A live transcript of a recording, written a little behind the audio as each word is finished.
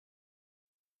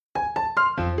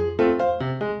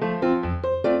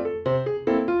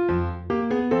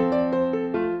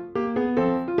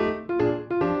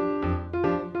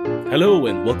Hello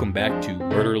and welcome back to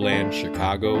Murderland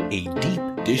Chicago, a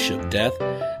deep dish of death.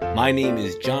 My name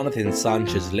is Jonathan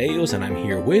Sanchez-Leos and I'm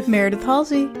here with Meredith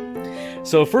Halsey.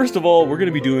 So first of all, we're going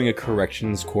to be doing a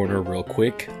corrections corner real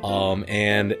quick.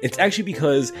 And it's actually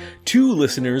because two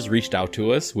listeners reached out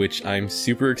to us, which I'm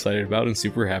super excited about and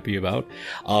super happy about,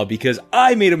 because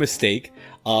I made a mistake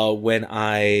when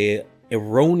I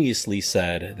erroneously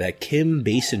said that Kim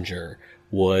Basinger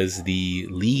was the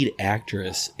lead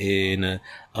actress in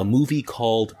a movie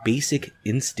called Basic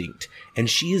Instinct, and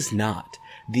she is not.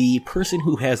 The person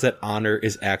who has that honor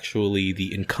is actually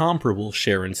the incomparable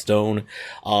Sharon Stone.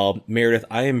 Meredith,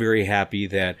 I am very happy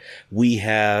that we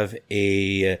have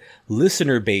a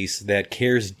listener base that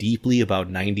cares deeply about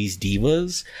 90s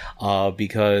divas,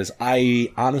 because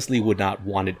I honestly would not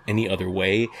want it any other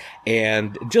way.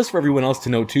 And just for everyone else to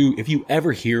know too, if you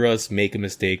ever hear us make a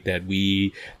mistake that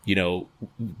we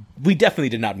definitely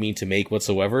did not mean to make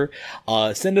whatsoever,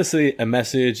 send us a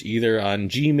message either on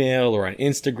Gmail or on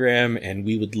Instagram, and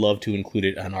we would love to include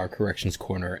it on our corrections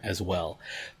corner as well.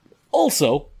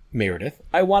 Also, Meredith,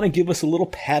 I want to give us a little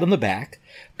pat on the back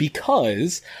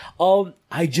because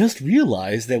I just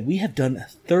realized that we have done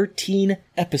 13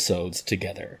 episodes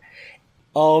together.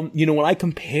 When I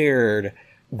compared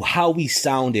how we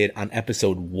sounded on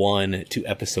episode 1 to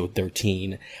episode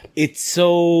 13, it's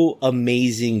so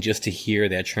amazing just to hear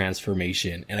that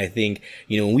transformation. And I think,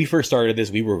 when we first started this,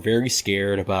 we were very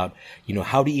scared about,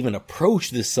 how to even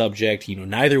approach this subject.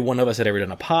 Neither one of us had ever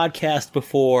done a podcast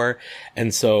before.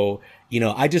 And so,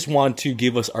 I just want to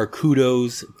give us our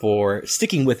kudos for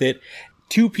sticking with it.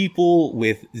 Two people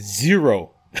with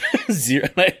zero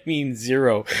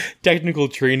technical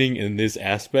training in this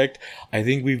aspect. I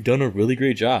think we've done a really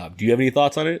great job. Do you have any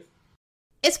thoughts on it?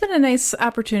 It's been a nice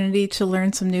opportunity to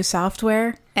learn some new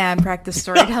software and practice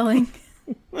storytelling.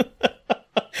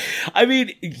 I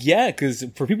mean, yeah, because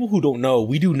for people who don't know,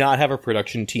 we do not have a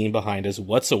production team behind us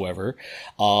whatsoever.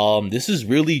 This is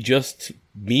really just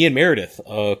me and Meredith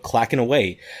clacking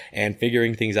away and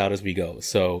figuring things out as we go.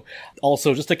 So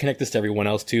also, just to connect this to everyone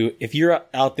else too, if you're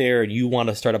out there and you want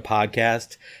to start a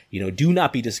podcast, do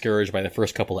not be discouraged by the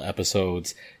first couple of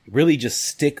episodes. Really just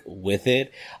stick with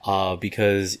it,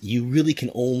 because you really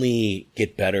can only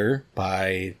get better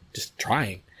by just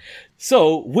trying.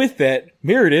 So, with that,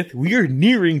 Meredith, we are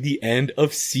nearing the end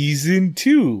of season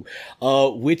 2,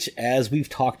 which, as we've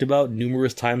talked about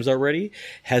numerous times already,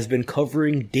 has been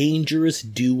covering dangerous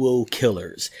duo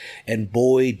killers. And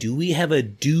boy, do we have a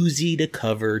doozy to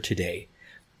cover today.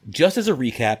 Just as a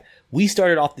recap, we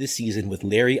started off this season with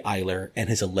Larry Eiler and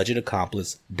his alleged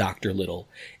accomplice, Dr. Little,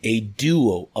 a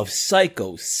duo of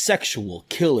psychosexual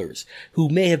killers who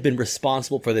may have been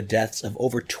responsible for the deaths of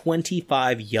over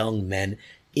 25 young men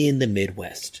in the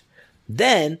Midwest.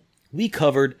 Then we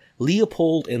covered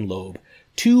Leopold and Loeb,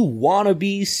 two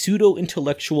wannabe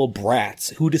pseudo-intellectual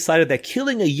brats who decided that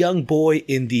killing a young boy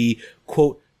in the,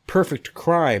 quote, perfect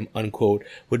crime, unquote,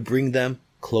 would bring them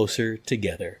closer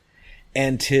together.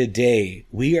 And today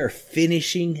we are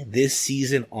finishing this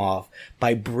season off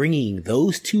by bringing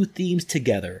those two themes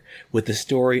together with the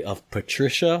story of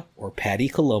Patricia, or Patty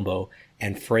Columbo,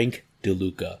 and Frank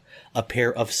DeLuca, a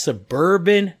pair of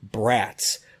suburban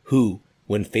brats who,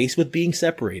 when faced with being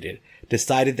separated,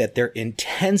 decided that their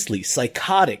intensely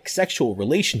psychotic sexual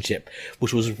relationship,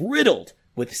 which was riddled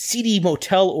with seedy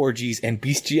motel orgies and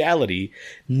bestiality,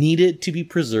 needed to be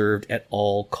preserved at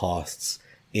all costs,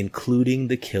 including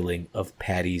the killing of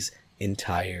Patty's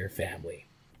entire family.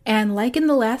 And like in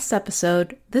the last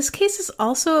episode, this case is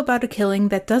also about a killing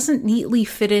that doesn't neatly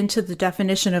fit into the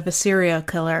definition of a serial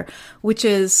killer, which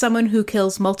is someone who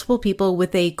kills multiple people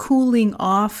with a cooling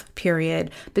off period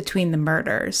between the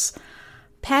murders.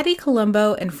 Patty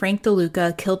Columbo and Frank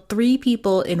DeLuca killed 3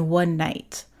 people in one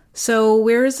night. So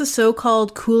where is the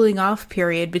so-called cooling off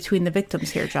period between the victims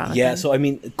here, Jonathan? Yeah, so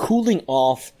cooling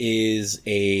off is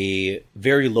a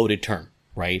very loaded term.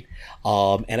 Right.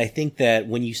 And I think that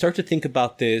when you start to think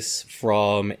about this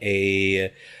from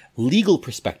a legal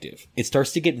perspective, it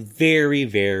starts to get very,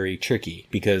 very tricky,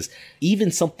 because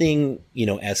even something,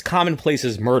 as commonplace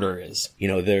as murder is,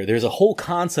 there's a whole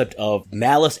concept of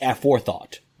malice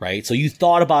aforethought, right? So you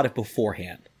thought about it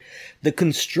beforehand. The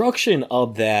construction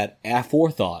of that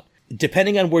aforethought,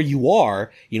 depending on where you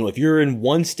are, if you're in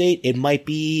one state, it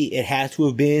has to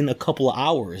have been a couple of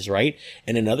hours, right?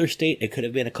 In another state, it could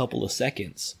have been a couple of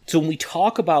seconds. So when we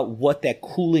talk about what that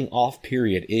cooling off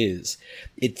period is,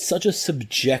 it's such a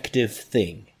subjective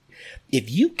thing. If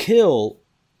you kill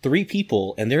 3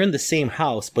 people and they're in the same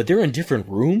house, but they're in different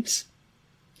rooms,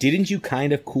 didn't you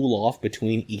kind of cool off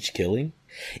between each killing?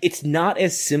 It's not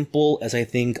as simple as I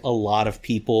think a lot of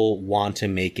people want to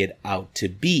make it out to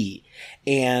be.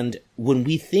 And when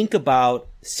we think about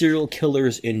serial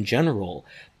killers in general,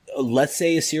 let's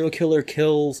say a serial killer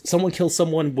kills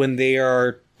someone when they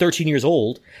are 13 years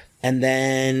old and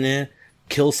then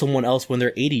kills someone else when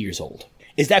they're 80 years old.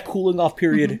 Is that cooling off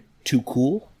period too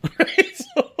cool?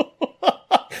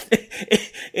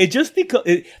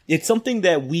 It's something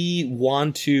that we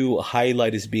want to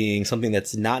highlight as being something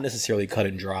that's not necessarily cut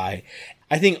and dry.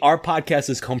 I think our podcast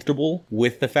is comfortable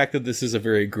with the fact that this is a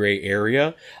very gray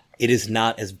area. It is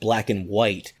not as black and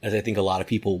white as I think a lot of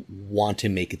people want to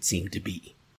make it seem to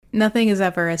be. Nothing is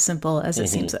ever as simple as it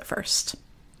seems at first.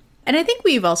 And I think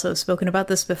we've also spoken about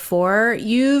this before.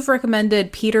 You've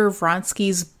recommended Peter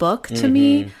Vronsky's book to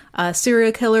me,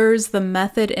 Serial Killers, The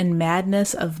Method and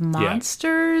Madness of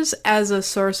Monsters, as a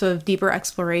source of deeper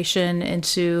exploration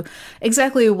into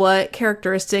exactly what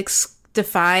characteristics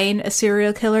define a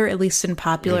serial killer, at least in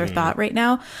popular thought right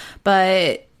now.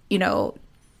 But, you know,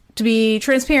 to be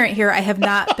transparent here, I have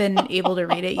not been able to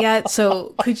read it yet.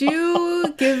 So could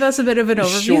you give us a bit of an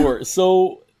overview? Sure.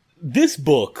 So this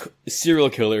book,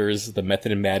 Serial Killers, The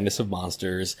Method and Madness of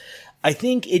Monsters, I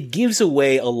think it gives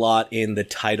away a lot in the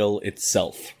title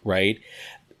itself, right?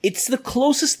 It's the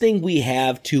closest thing we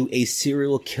have to a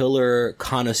serial killer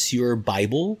connoisseur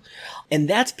Bible. And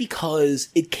that's because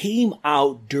it came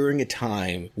out during a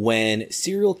time when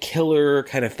serial killer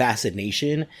kind of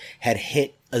fascination had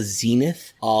hit a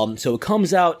zenith. So it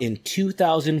comes out in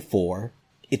 2004.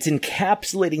 It's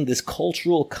encapsulating this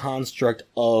cultural construct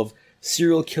of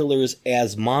serial killers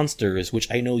as monsters, which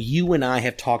I know you and I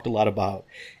have talked a lot about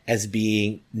as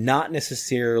being not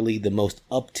necessarily the most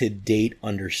up-to-date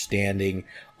understanding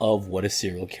of what a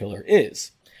serial killer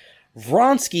is.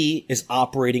 Vronsky is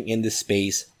operating in the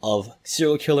space of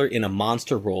serial killer in a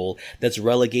monster role that's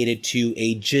relegated to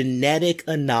a genetic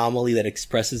anomaly that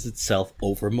expresses itself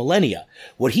over millennia.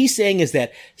 What he's saying is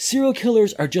that serial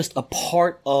killers are just a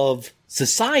part of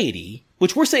society,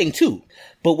 which we're saying too.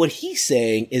 But what he's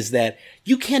saying is that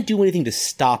you can't do anything to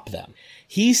stop them.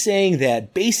 He's saying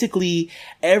that basically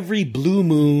every blue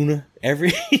moon,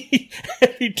 every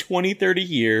 20, 30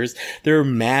 years, there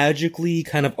magically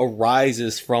kind of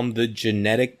arises from the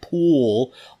genetic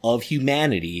pool of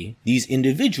humanity these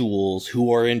individuals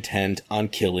who are intent on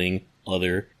killing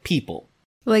other people.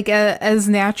 Like as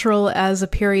natural as a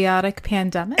periodic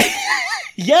pandemic?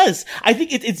 Yes, I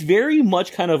think it's very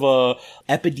much kind of a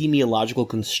epidemiological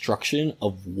construction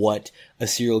of what a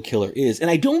serial killer is. And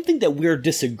I don't think that we're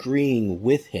disagreeing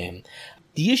with him.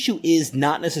 The issue is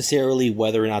not necessarily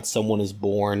whether or not someone is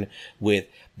born with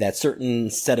that certain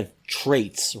set of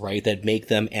traits, right, that make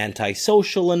them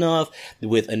antisocial enough,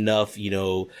 with enough,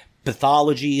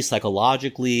 pathology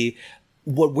psychologically.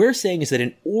 What we're saying is that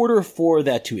in order for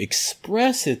that to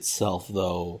express itself,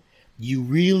 though, you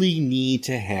really need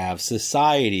to have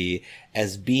society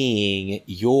as being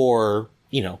your,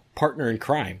 partner in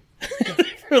crime,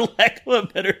 for lack of a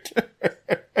better term.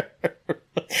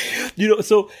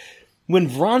 So when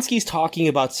Vronsky's talking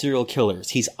about serial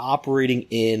killers, he's operating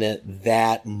in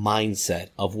that mindset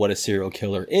of what a serial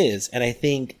killer is. And I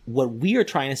think what we are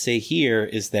trying to say here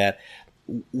is that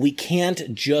we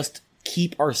can't just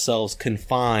keep ourselves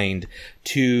confined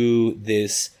to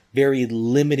this very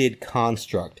limited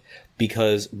construct,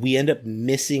 because we end up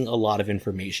missing a lot of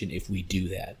information if we do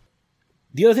that.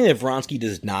 The other thing that Vronsky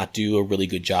does not do a really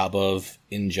good job of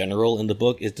in general in the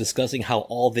book is discussing how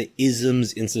all the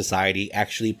isms in society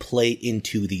actually play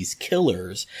into these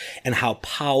killers, and how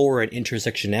power and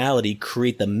intersectionality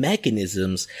create the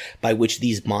mechanisms by which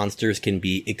these monsters can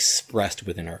be expressed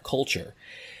within our culture.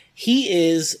 He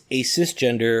is a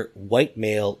cisgender, white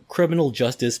male, criminal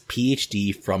justice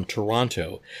PhD from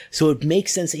Toronto, so it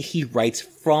makes sense that he writes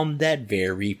from that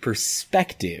very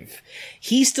perspective.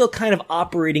 He's still kind of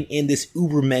operating in this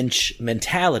Ubermensch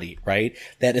mentality, right?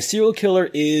 That a serial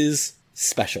killer is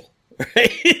special,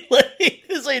 right? Like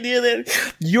this idea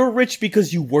that you're rich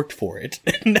because you worked for it,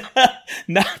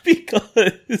 not because,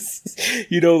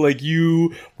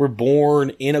 you were born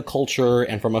in a culture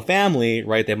and from a family,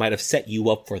 right, that might have set you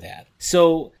up for that.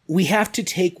 So we have to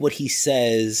take what he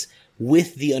says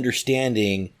with the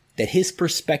understanding that his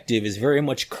perspective is very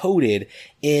much coded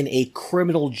in a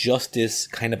criminal justice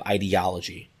kind of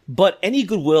ideology. But any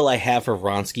goodwill I have for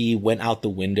Vronsky went out the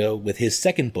window with his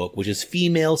second book, which is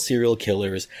Female Serial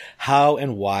Killers, How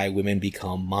and Why Women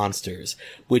Become Monsters.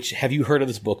 Which, have you heard of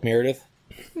this book, Meredith?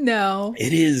 No.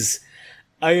 It is.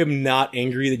 I am not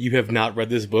angry that you have not read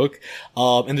this book.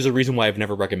 And there's a reason why I've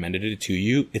never recommended it to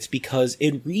you. It's because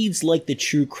it reads like the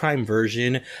true crime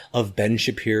version of Ben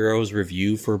Shapiro's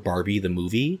review for Barbie the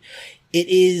movie. It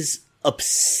is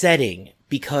upsetting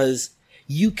because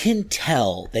you can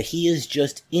tell that he is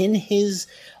just in his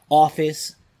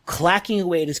office clacking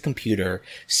away at his computer,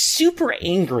 super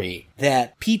angry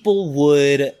that people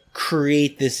would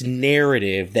create this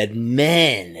narrative that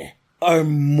men are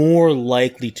more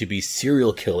likely to be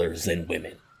serial killers than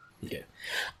women. Okay.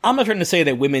 I'm not trying to say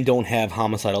that women don't have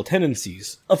homicidal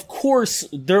tendencies. Of course,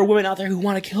 there are women out there who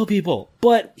want to kill people.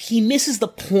 But he misses the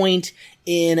point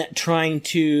in trying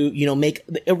to, make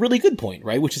a really good point,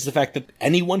 right? Which is the fact that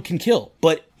anyone can kill.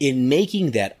 But in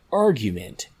making that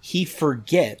argument, he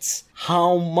forgets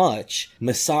how much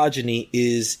misogyny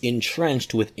is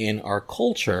entrenched within our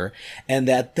culture, and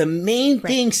that the main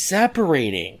thing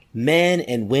separating men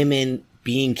and women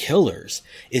being killers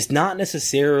is not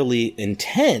necessarily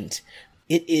intent.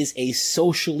 It is a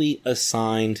socially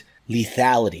assigned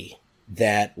lethality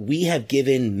that we have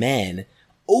given men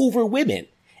over women.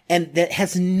 And that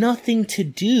has nothing to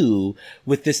do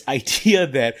with this idea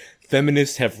that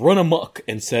feminists have run amok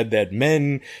and said that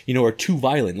men, are too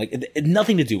violent.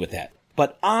 Nothing to do with that.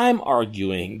 But I'm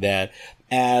arguing that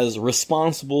as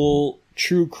responsible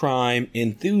true crime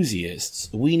enthusiasts,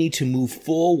 we need to move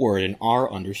forward in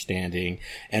our understanding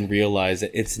and realize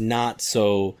that it's not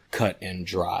so cut and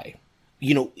dry.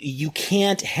 You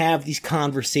can't have these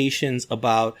conversations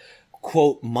about,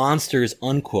 quote, monsters,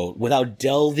 unquote, without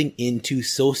delving into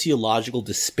sociological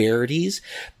disparities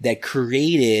that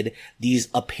created these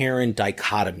apparent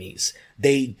dichotomies.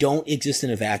 They don't exist in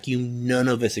a vacuum. None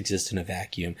of us exist in a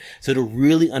vacuum. So to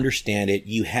really understand it,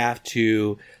 you have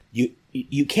to,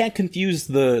 you can't confuse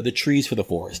the trees for the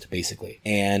forest, basically.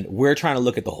 And we're trying to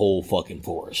look at the whole fucking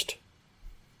forest.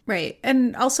 Right.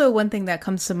 And also one thing that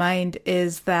comes to mind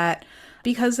is that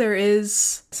because there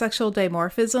is sexual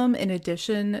dimorphism in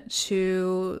addition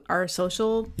to our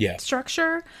social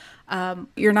structure,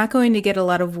 you're not going to get a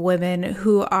lot of women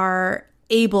who are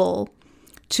able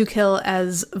to kill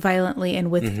as violently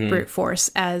and with brute force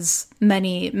as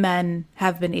many men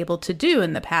have been able to do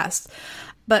in the past.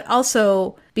 But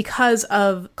also, because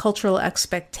of cultural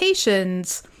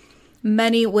expectations,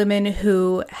 many women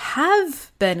who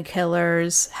have been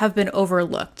killers have been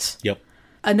overlooked. Yep.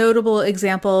 A notable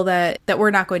example that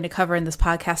we're not going to cover in this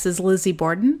podcast is Lizzie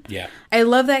Borden. Yeah. I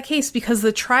love that case because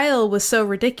the trial was so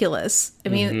ridiculous. I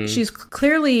mean, she's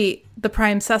clearly the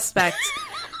prime suspect.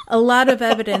 A lot of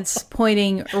evidence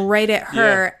pointing right at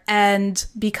her. Yeah. And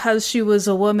because she was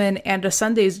a woman and a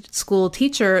Sunday school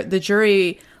teacher, the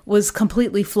jury was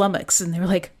completely flummoxed. And they were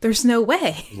like, there's no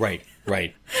way. Right.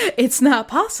 It's not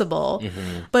possible.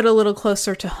 But a little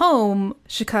closer to home,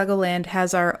 Chicagoland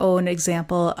has our own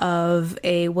example of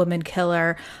a woman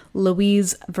killer,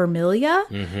 Louise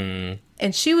Vermilia.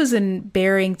 And she was in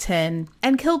Barrington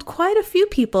and killed quite a few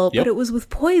people, but it was with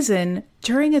poison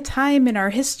during a time in our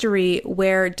history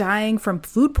where dying from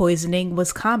food poisoning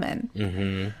was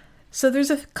common. So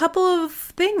there's a couple of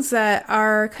things that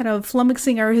are kind of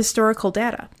flummoxing our historical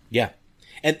data. Yeah.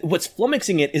 And what's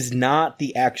flummoxing it is not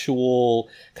the actual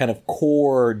kind of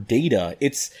core data.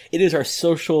 It is our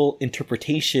social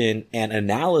interpretation and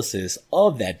analysis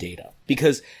of that data.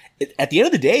 Because at the end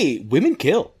of the day, women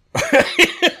kill.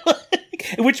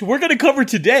 Which we're going to cover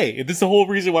today. This is the whole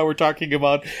reason why we're talking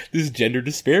about this gender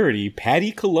disparity.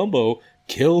 Patty Columbo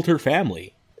killed her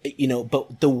family.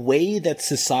 But the way that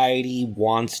society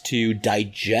wants to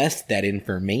digest that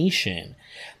information,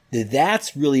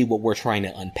 that's really what we're trying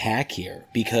to unpack here,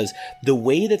 because the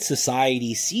way that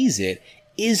society sees it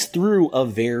is through a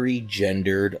very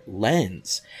gendered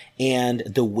lens. And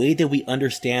the way that we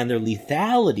understand their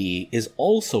lethality is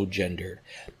also gendered.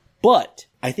 But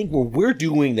I think what we're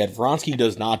doing that Vronsky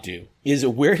does not do is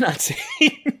we're not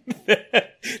saying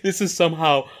that this is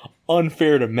somehow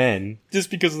unfair to men just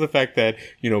because of the fact that,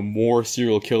 more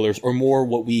serial killers or more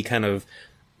what we kind of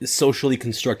socially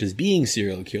construct as being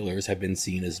serial killers have been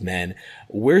seen as men.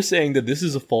 We're saying that this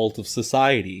is a fault of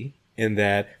society and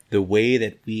that the way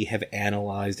that we have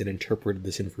analyzed and interpreted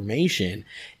this information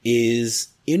is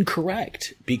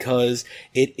incorrect because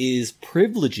it is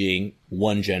privileging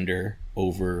one gender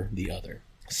over the other.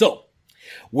 So,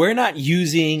 we're not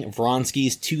using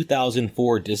Vronsky's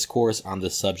 2004 discourse on the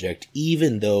subject,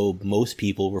 even though most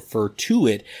people refer to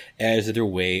it as their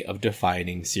way of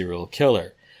defining serial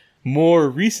killer. More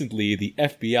recently, the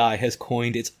FBI has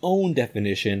coined its own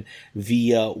definition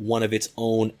via one of its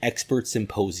own expert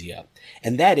symposia,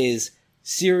 and that is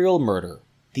serial murder,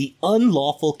 the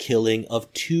unlawful killing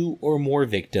of two or more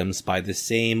victims by the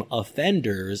same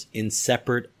offenders in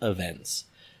separate events.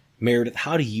 Meredith,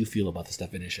 how do you feel about this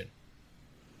definition?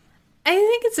 I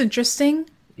think it's interesting.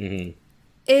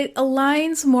 It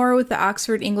aligns more with the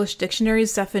Oxford English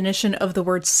Dictionary's definition of the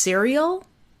word serial,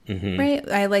 Right?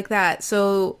 I like that.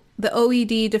 So the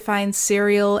OED defines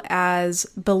serial as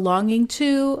belonging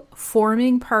to,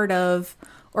 forming part of,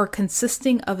 or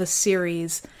consisting of a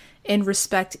series in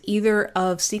respect either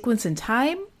of sequence in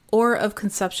time or of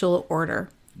conceptual order.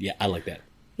 Yeah, I like that.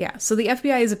 Yeah, so the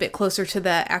FBI is a bit closer to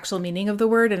the actual meaning of the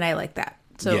word, and I like that.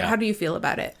 So Yeah. how do you feel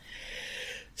about it?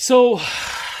 So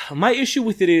my issue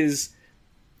with it is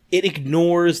it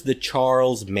ignores the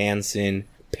Charles Manson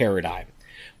paradigm,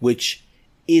 which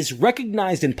is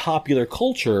recognized in popular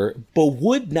culture, but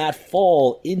would not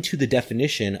fall into the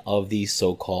definition of these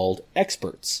so-called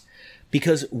experts.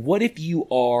 Because what if you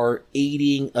are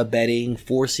aiding, abetting,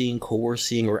 forcing,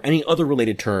 coercing, or any other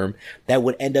related term that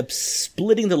would end up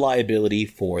splitting the liability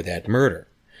for that murder?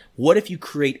 What if you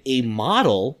create a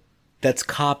model that's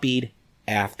copied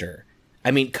after?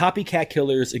 I mean, copycat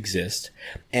killers exist,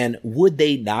 and would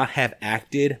they not have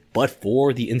acted but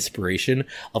for the inspiration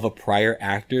of a prior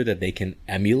actor that they can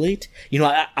emulate? You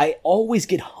know, I always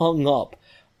get hung up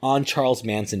on Charles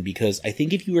Manson because I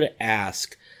think if you were to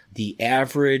ask the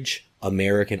average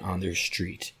American on their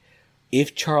street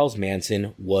if Charles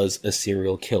Manson was a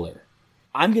serial killer,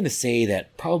 I'm going to say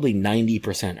that probably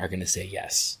 90% are going to say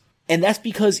yes. And that's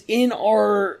because in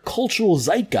our cultural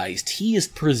zeitgeist, he is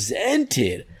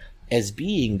presented as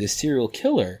being the serial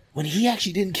killer when he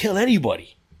actually didn't kill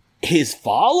anybody. His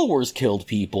followers killed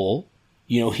people,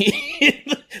 you know,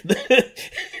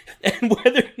 and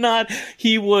whether or not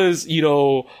he was, you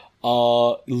know,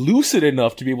 lucid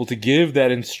enough to be able to give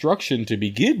that instruction to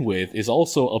begin with is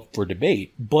also up for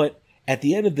debate. But at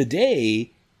the end of the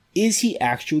day, is he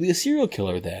actually a serial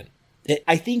killer then?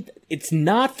 I think it's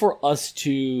not for us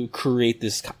to create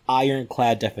this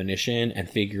ironclad definition and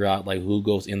figure out like who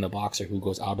goes in the box or who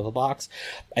goes out of the box.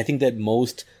 I think that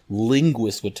most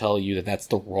linguists would tell you that that's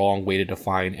the wrong way to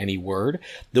define any word.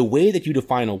 The way that you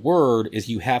define a word is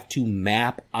you have to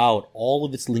map out all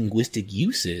of its linguistic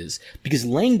uses, because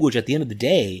language at the end of the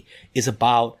day is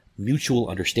about mutual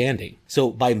understanding. So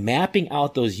by mapping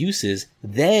out those uses,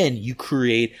 then you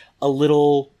create a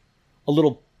little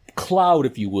cloud,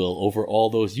 if you will, over all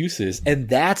those uses. And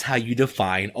that's how you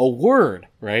define a word,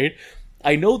 right?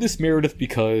 I know this, Meredith,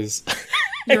 because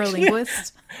You're a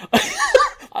linguist.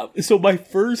 So my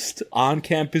first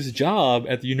on-campus job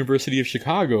at the University of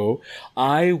Chicago,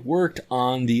 I worked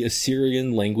on the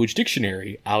Assyrian language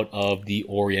dictionary out of the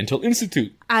Oriental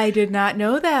Institute. I did not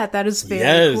know that. That is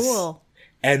very cool.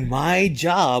 And my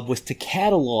job was to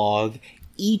catalog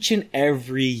each and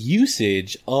every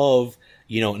usage of,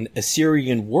 you know, an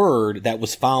Assyrian word that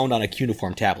was found on a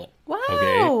cuneiform tablet. Wow.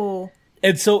 Okay?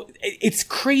 And so it's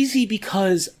crazy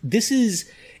because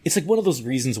it's like one of those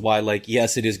reasons why, like,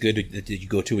 yes, it is good that you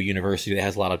go to a university that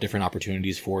has a lot of different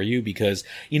opportunities for you, because,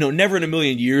 you know, never in a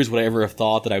million years would I ever have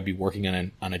thought that I'd be working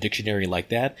on a dictionary like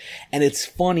that. And it's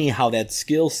funny how that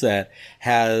skill set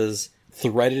has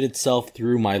threaded itself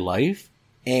through my life,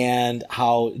 and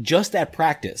how just that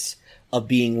practice of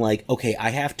being like, okay,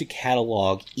 I have to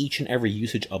catalog each and every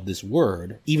usage of this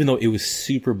word, even though it was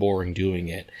super boring doing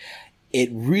it, it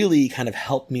really kind of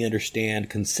helped me understand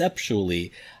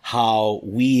conceptually how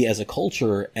we as a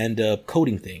culture end up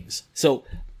coding things. So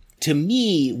to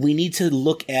me, we need to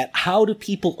look at how do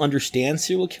people understand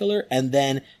serial killer and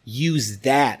then use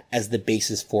that as the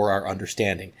basis for our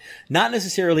understanding. Not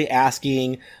necessarily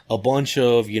asking a bunch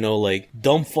of, you know, like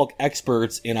dumb fuck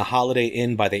experts in a Holiday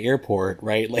Inn by the airport,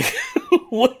 right? Like,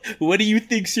 what do you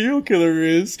think serial killer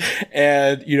is?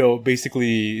 And, you know,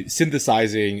 basically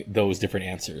synthesizing those different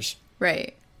answers.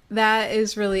 Right. That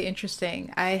is really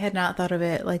interesting. I had not thought of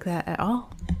it like that at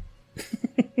all.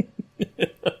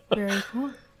 Very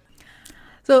cool.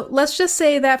 So let's just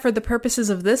say that for the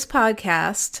purposes of this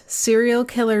podcast, serial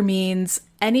killer means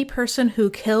any person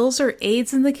who kills or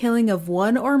aids in the killing of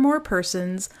one or more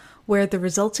persons where the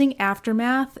resulting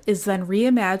aftermath is then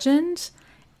reimagined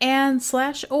and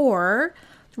 /or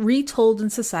retold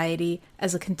in society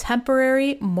as a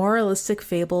contemporary moralistic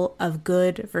fable of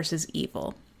good versus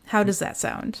evil. How does that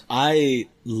sound? I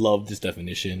love this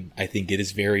definition. I think it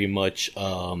is very much,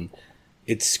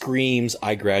 it screams,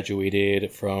 I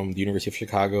graduated from the University of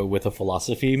Chicago with a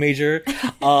philosophy major,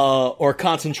 or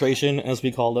concentration, as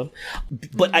we call them.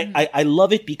 But I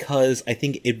love it because I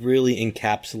think it really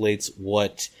encapsulates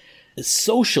what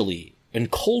socially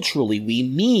and culturally we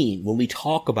mean when we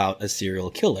talk about a serial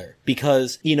killer.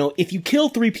 Because, you know, if you kill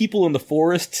 3 people in the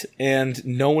forest and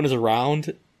no one is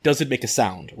around, doesn't make a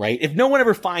sound, right? If no one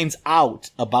ever finds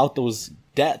out about those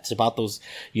deaths, about those,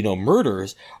 you know,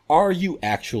 murders, are you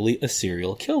actually a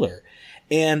serial killer?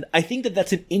 And I think that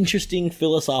that's an interesting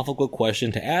philosophical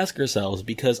question to ask ourselves,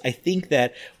 because I think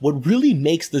that what really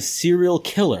makes the serial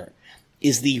killer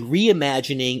is the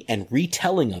reimagining and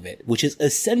retelling of it, which is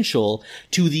essential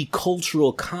to the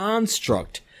cultural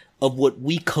construct of what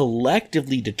we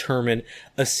collectively determine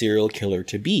a serial killer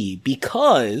to be,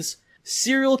 because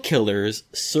serial killers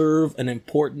serve an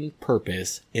important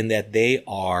purpose in that they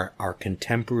are our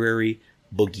contemporary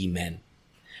boogeymen.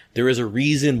 There is a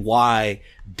reason why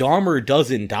Dahmer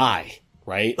doesn't die,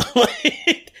 right?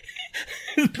 Like,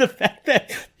 the fact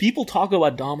that people talk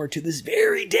about Dahmer to this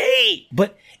very day,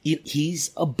 but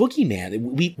he's a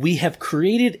boogeyman. We have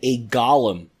created a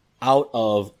golem out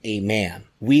of a man.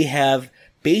 We have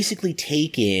basically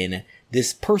taken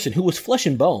this person who was flesh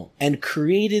and bone and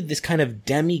created this kind of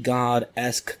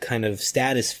demigod-esque kind of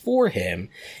status for him,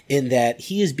 in that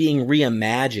he is being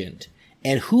reimagined.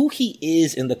 And who he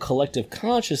is in the collective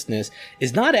consciousness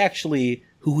is not actually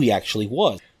who he actually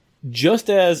was. Just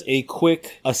as a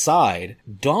quick aside,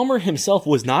 Dahmer himself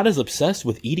was not as obsessed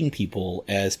with eating people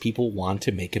as people want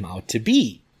to make him out to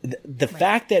be. The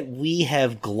fact that we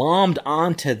have glommed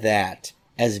onto that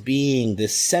as being the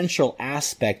central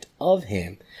aspect of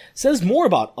him says more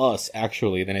about us,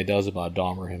 actually, than it does about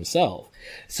Dahmer himself.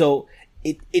 So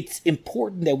it's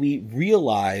important that we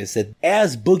realize that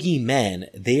as boogeymen,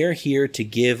 they are here to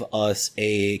give us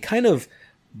a kind of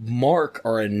mark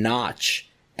or a notch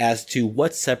as to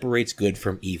what separates good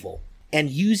from evil. And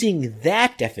using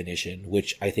that definition,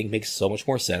 which I think makes so much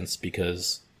more sense,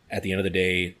 because at the end of the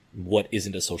day, what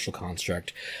isn't a social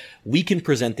construct? We can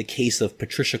present the case of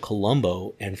Patricia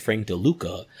Columbo and Frank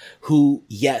DeLuca, who,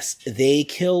 yes, they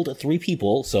killed 3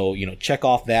 people. So, check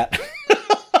off that,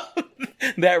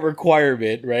 that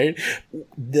requirement, right?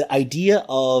 The idea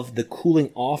of the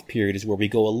cooling off period is where we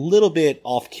go a little bit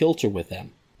off kilter with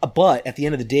them. But at the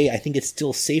end of the day, I think it's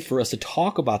still safe for us to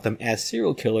talk about them as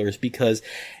serial killers, because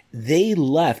they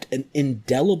left an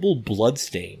indelible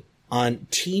bloodstain on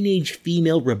teenage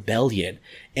female rebellion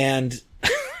and,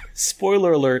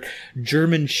 spoiler alert,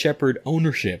 German Shepherd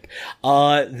ownership,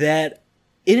 that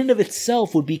in and of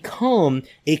itself would become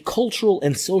a cultural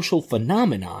and social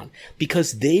phenomenon,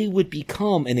 because they would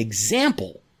become an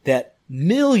example that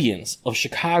millions of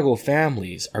Chicago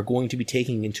families are going to be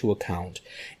taking into account,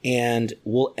 and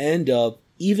will end up,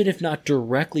 even if not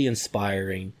directly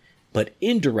inspiring, but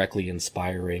indirectly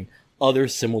inspiring other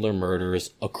similar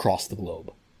murders across the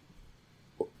globe.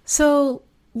 So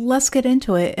let's get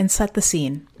into it and set the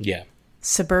scene. Yeah.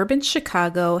 Suburban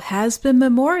Chicago has been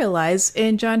memorialized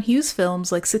in John Hughes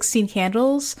films like 16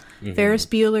 Candles, Ferris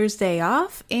Bueller's Day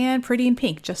Off, and Pretty in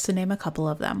Pink, just to name a couple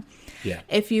of them. Yeah.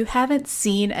 If you haven't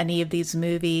seen any of these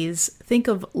movies, think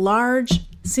of large,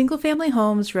 single-family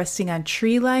homes resting on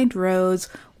tree-lined roads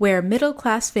where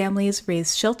middle-class families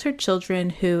raise sheltered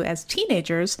children who, as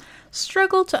teenagers,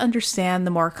 struggle to understand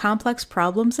the more complex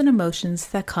problems and emotions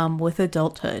that come with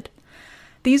adulthood.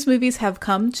 These movies have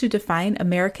come to define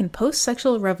American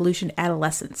post-sexual revolution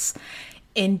adolescence.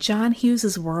 In John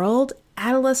Hughes' world,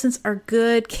 adolescents are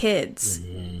good kids.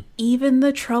 Even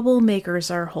the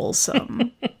troublemakers are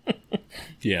wholesome.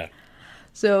 Yeah.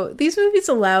 So these movies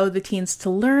allow the teens to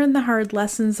learn the hard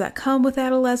lessons that come with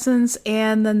adolescence,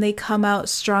 and then they come out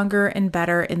stronger and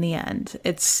better in the end.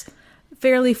 It's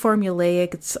fairly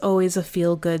formulaic. It's always a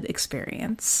feel-good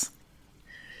experience.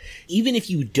 Even if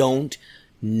you don't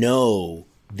know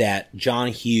that John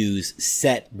Hughes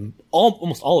set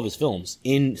almost all of his films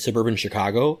in suburban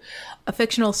Chicago. A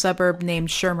fictional suburb named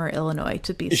Shermer, Illinois,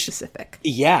 to be specific.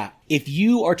 Yeah. If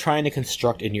you are trying to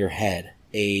construct in your head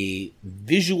a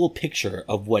visual picture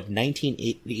of what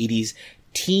 1980s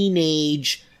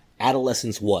teenage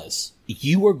adolescence was,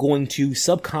 you are going to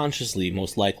subconsciously,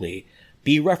 most likely,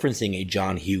 be referencing a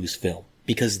John Hughes film,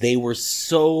 because they were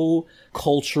so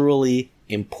culturally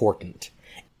important.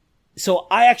 So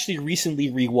I actually recently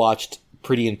rewatched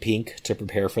Pretty in Pink to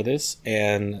prepare for this,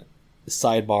 and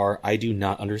sidebar, I do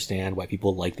not understand why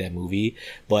people like that movie,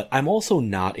 but I'm also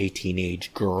not a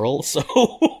teenage girl, so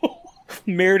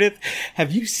Meredith,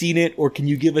 have you seen it, or can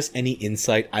you give us any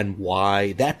insight on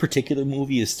why that particular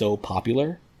movie is so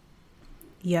popular?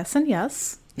 Yes and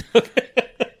yes.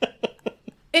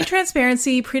 In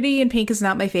transparency, Pretty in Pink is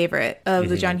not my favorite of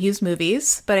the John Hughes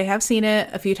movies, but I have seen it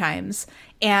a few times.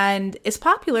 And it's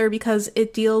popular because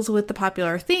it deals with the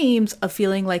popular themes of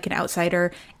feeling like an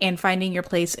outsider and finding your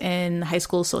place in high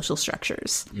school social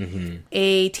structures.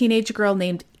 A teenage girl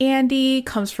named Andy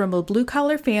comes from a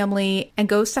blue-collar family and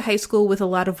goes to high school with a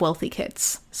lot of wealthy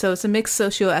kids. So it's a mixed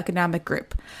socioeconomic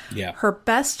group. Yeah. Her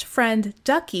best friend,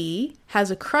 Ducky,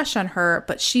 has a crush on her,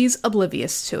 but she's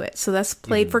oblivious to it. So that's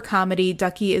played for comedy.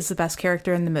 Ducky is the best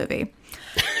character in the movie.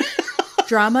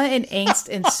 Drama and angst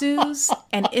ensues,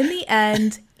 and in the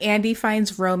end, Andy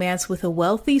finds romance with a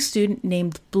wealthy student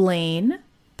named Blaine,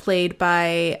 played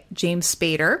by James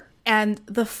Spader. And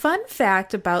the fun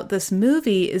fact about this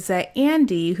movie is that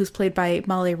Andy, who's played by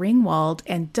Molly Ringwald,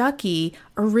 and Ducky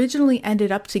originally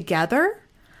ended up together.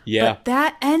 Yeah. But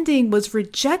that ending was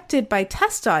rejected by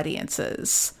test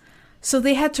audiences. So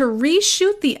they had to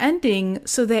reshoot the ending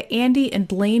so that Andy and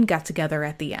Blaine got together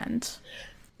at the end.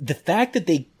 The fact that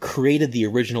they created the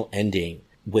original ending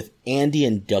with Andy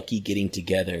and Ducky getting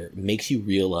together makes you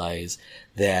realize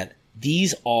that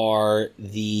these are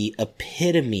the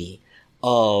epitome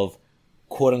of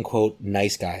quote-unquote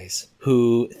nice guys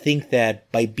who think that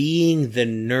by being the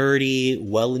nerdy,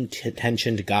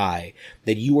 well-intentioned guy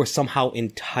that you are somehow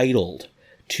entitled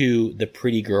to the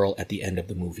pretty girl at the end of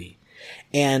the movie.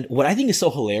 And what I think is so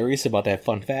hilarious about that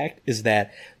fun fact is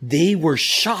that they were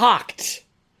shocked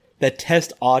that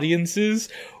test audiences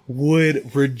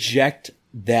would reject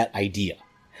that idea.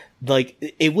 Like,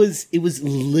 it was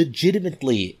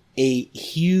legitimately a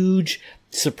huge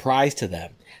surprise to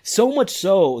them. So much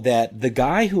so that the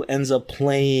guy who ends up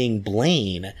playing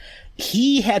Blaine,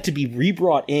 he had to be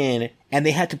rebrought in and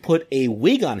they had to put a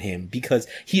wig on him because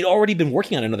he'd already been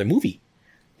working on another movie.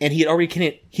 And he had already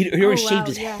shaved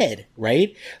his head,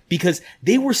 right? Because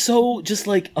they were so just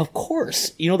like, of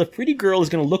course, the pretty girl is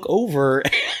going to look over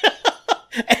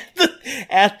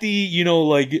at the,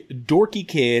 like dorky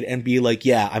kid and be like,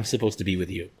 yeah, I'm supposed to be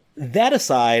with you. That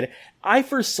aside, I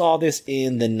first saw this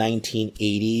in the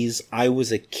 1980s. I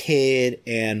was a kid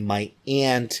and my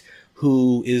aunt,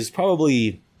 who is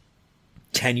probably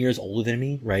 10 years older than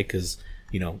me, right? Because,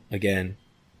 again,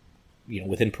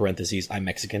 within parentheses, I'm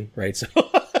Mexican, right? So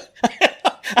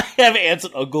I have aunts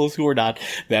and uncles who are not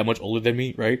that much older than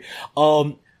me, right?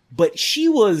 But she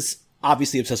was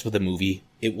obviously obsessed with the movie.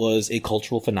 It was a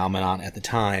cultural phenomenon at the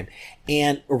time.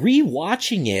 And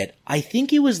rewatching it, I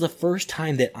think it was the first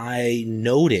time that I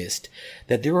noticed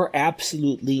that there are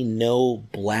absolutely no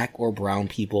black or brown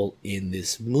people in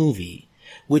this movie,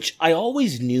 which I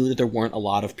always knew that there weren't a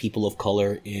lot of people of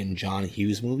color in John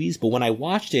Hughes movies. But when I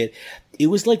watched it, it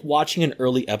was like watching an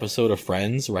early episode of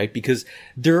Friends, right? Because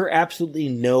there are absolutely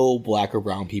no black or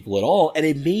brown people at all. And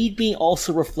it made me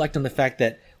also reflect on the fact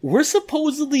that we're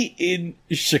supposedly in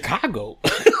Chicago.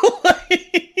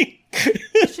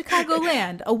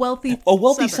 Chicagoland, a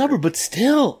wealthy suburb, but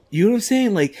still, you know what I'm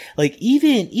saying? Like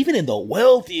even in the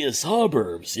wealthiest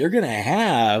suburbs, you're gonna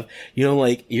have, you're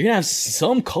gonna have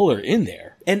some color in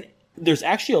there. And there's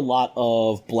actually a lot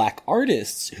of black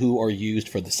artists who are used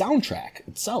for the soundtrack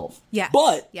itself. Yeah.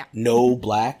 But no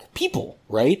black people,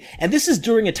 right? And this is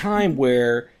during a time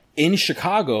where in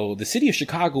Chicago, the city of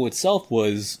Chicago itself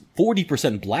was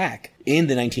 40% black in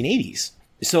the 1980s.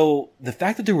 So the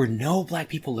fact that there were no black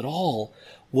people at all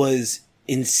was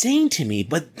insane to me.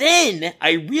 But then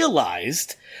I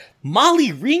realized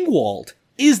Molly Ringwald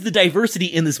is the diversity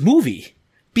in this movie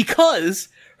because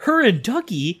her and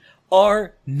Ducky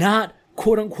are not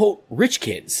quote unquote rich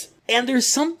kids. And there's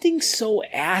something so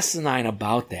asinine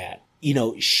about that.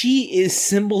 She is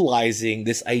symbolizing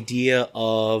this idea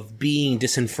of being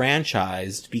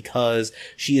disenfranchised because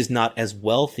she is not as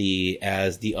wealthy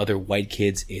as the other white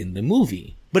kids in the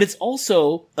movie. But it's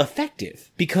also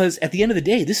effective because at the end of the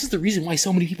day, this is the reason why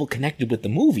so many people connected with the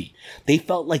movie. They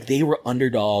felt like they were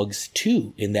underdogs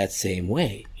too in that same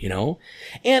way,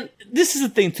 And this is the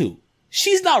thing too.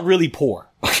 She's not really poor.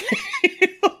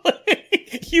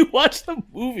 You watch the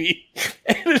movie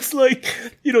and it's like,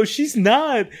 she's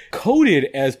not coded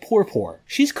as poor.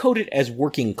 She's coded as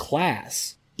working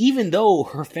class. Even though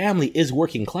her family is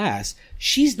working class,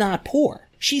 she's not poor.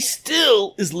 She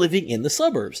still is living in the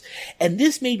suburbs. And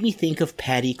this made me think of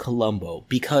Patty Columbo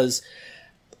because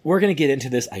we're going to get into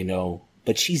this, I know,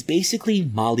 but she's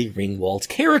basically Molly Ringwald's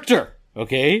character,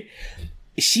 okay?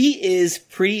 She is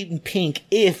pretty pink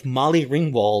if Molly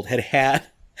Ringwald had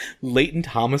latent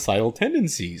homicidal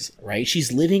tendencies, right?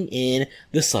 She's living in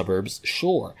the suburbs,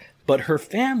 sure, but her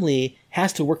family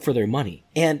has to work for their money.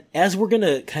 And as we're going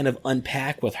to kind of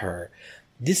unpack with her,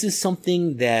 this is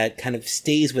something that kind of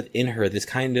stays within her, this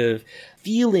kind of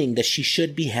feeling that she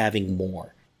should be having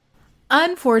more.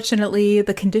 Unfortunately,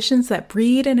 the conditions that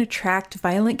breed and attract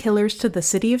violent killers to the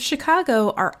city of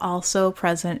Chicago are also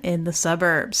present in the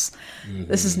suburbs. Mm-hmm.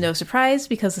 This is no surprise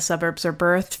because the suburbs are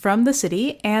birthed from the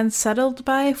city and settled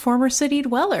by former city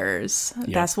dwellers. Yep.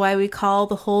 That's why we call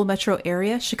the whole metro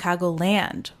area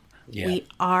Chicagoland. Yeah. We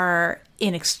are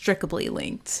inextricably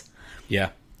linked. Yeah.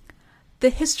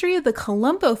 The history of the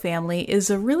Columbo family is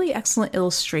a really excellent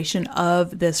illustration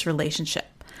of this relationship.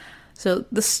 So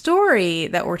the story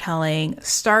that we're telling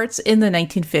starts in the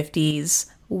 1950s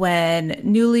when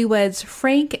newlyweds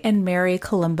Frank and Mary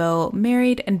Columbo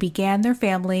married and began their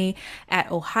family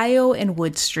at Ohio and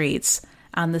Wood Streets.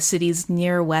 on the city's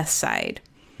near west side.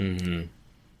 Mm-hmm.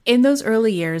 In those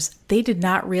early years, they did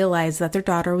not realize that their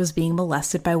daughter was being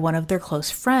molested by one of their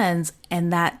close friends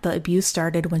and that the abuse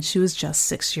started when she was just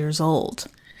 6 years old.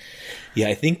 Yeah,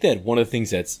 I think that one of the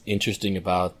things that's interesting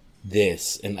about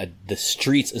this, and the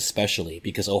streets especially,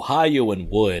 because Ohio and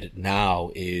Wood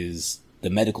now is the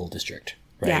medical district,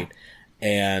 right? Yeah.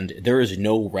 And there is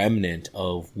no remnant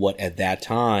of what at that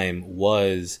time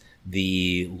was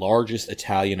the largest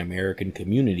Italian-American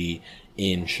community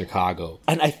in Chicago.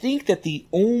 And I think that the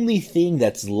only thing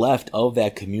that's left of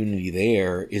that community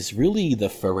there is really the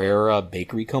Ferrera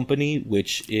Bakery Company,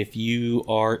 which if you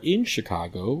are in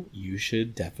Chicago, you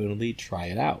should definitely try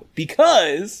it out.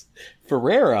 Because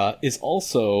Ferrera is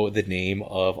also the name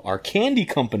of our candy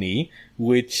company,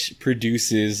 which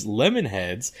produces lemon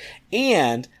heads.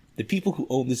 And the people who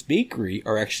own this bakery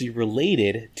are actually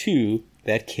related to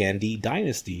that candy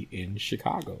dynasty in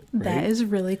Chicago. Right? That is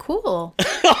really cool.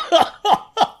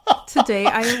 Today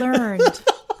I learned.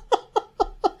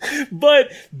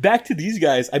 But back to these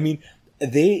guys. I mean,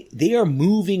 they are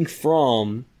moving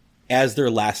from, as their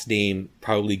last name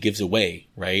probably gives away,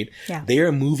 right? Yeah. They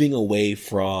are moving away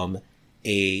from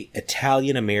a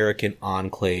Italian-American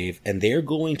enclave, and they're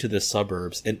going to the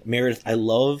suburbs. And Meredith, I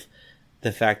love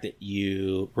the fact that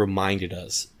you reminded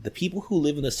us the people who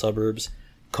live in the suburbs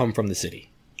come from the city.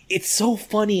 It's so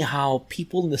funny how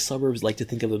people in the suburbs like to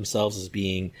think of themselves as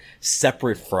being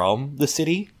separate from the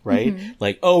city, right? Mm-hmm.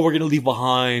 Like, oh, we're going to leave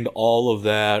behind all of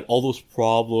that, all those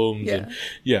problems.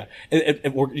 Yeah.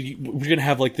 And we're going to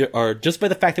have like, there are, just by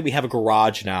the fact that we have a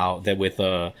garage now that with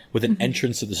an mm-hmm.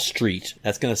 entrance to the street,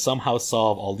 that's going to somehow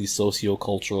solve all these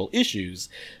socio-cultural issues.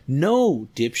 No,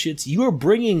 dipshits, you are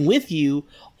bringing with you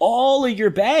all of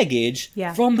your baggage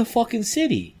from the fucking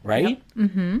city, right? Yep.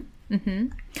 Mm-hmm. Mm-hmm.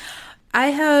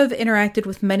 I have interacted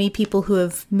with many people who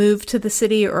have moved to the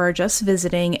city or are just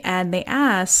visiting, and they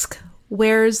ask,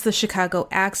 where's the Chicago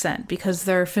accent? Because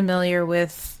they're familiar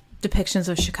with depictions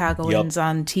of Chicagoans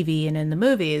on TV and in the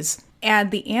movies.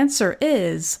 And the answer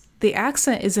is, the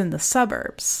accent is in the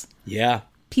suburbs. Yeah.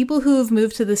 People who have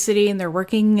moved to the city and they're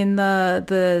working in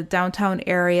the downtown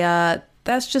area,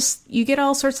 that's just, you get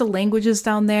all sorts of languages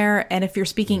down there. And if you're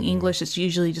speaking English, it's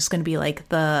usually just going to be like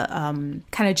the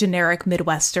kind of generic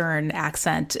Midwestern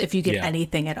accent, if you get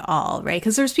anything at all, right?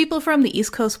 Because there's people from the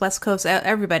East Coast, West Coast,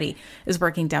 everybody is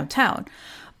working downtown.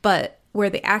 But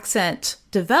where the accent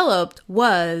developed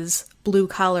was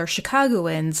blue-collar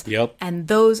Chicagoans. Yep. And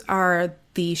those are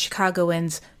the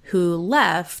Chicagoans who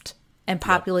left and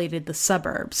populated the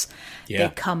suburbs. Yeah.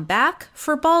 They come back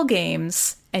for ball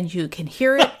games, and you can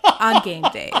hear it on game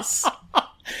days.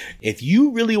 If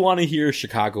you really want to hear a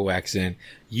Chicago accent,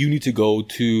 you need to go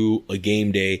to a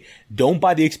game day. Don't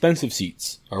buy the expensive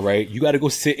seats, all right? You got to go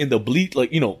sit in the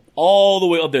like, all the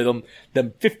way up there, them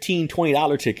 $15,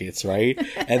 $20 tickets, right?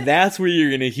 And that's where you're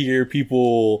going to hear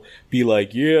people be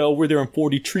like, yeah, over there on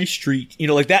 43 Street.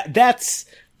 Like that. That's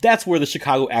where the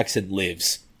Chicago accent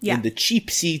lives. Yeah. In the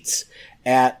cheap seats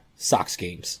at Sox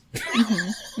games.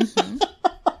 Mm-hmm. Mm-hmm.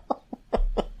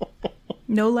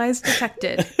 No lies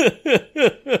detected.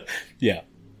 Yeah.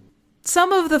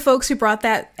 Some of the folks who brought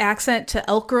that accent to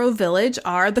Elk Grove Village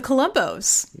are the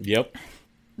Columbos. Yep.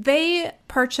 They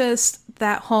purchased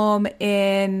that home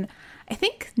in, I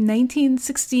think,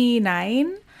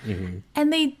 1969. Mm-hmm.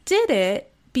 And they did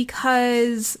it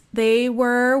because they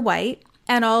were white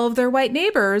and all of their white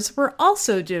neighbors were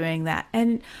also doing that.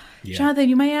 And Jonathan,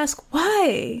 you might ask,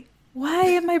 why? Why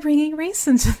am I bringing race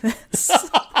into this?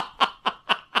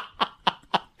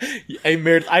 Hey,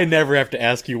 Meredith, I never have to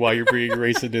ask you why you're bringing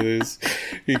race into this,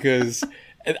 because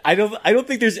I don't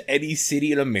think there's any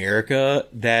city in America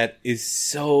that is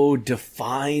so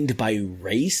defined by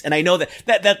race. And I know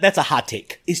that's a hot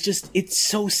take. It's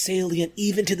so salient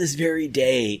even to this very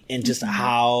day in just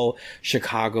how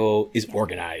Chicago is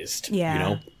organized.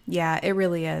 Yeah. Yeah, it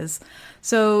really is.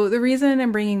 So the reason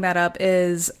I'm bringing that up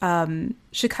is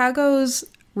Chicago's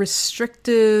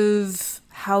restrictive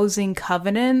housing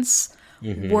covenants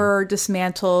were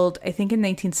dismantled, I think, in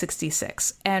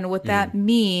 1966. And what that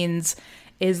means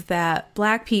is that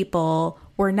Black people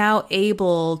were now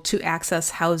able to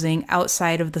access housing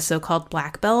outside of the so-called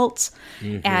Black Belt.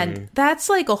 Mm-hmm. And that's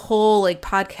like a whole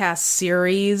podcast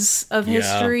series of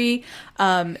history.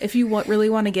 If you really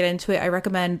want to get into it, I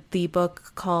recommend the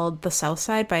book called The South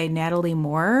Side by Natalie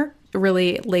Moore. It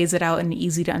really lays it out in an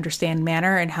easy to understand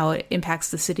manner and how it impacts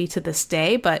the city to this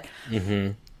day. But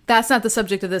that's not the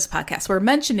subject of this podcast. We're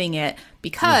mentioning it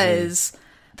because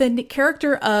the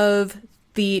character of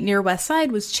the Near West Side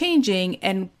was changing,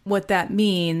 and what that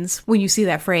means when you see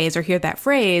that phrase or hear that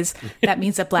phrase, that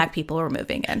means that Black people are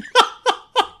moving in.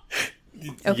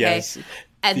 Okay. Yes.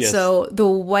 And Yes. so the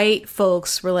white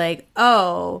folks were like,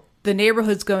 oh, the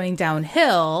neighborhood's going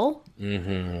downhill.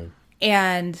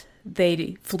 And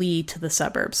they flee to the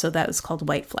suburbs. So that was called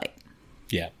white flight.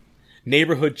 Yeah.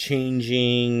 Neighborhood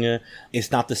changing.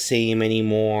 It's not the same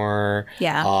anymore.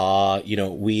 Yeah.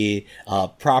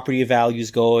 Property values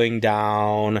going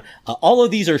down. All of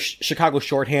these are Chicago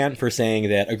shorthand for saying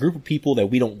that a group of people that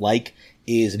we don't like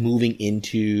is moving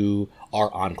into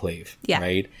our enclave. Yeah.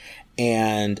 Right.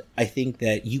 And I think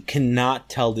that you cannot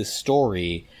tell this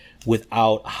story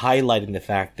without highlighting the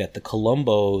fact that the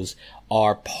Columbos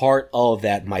are part of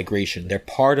that migration. They're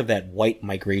part of that white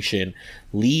migration,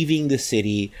 leaving the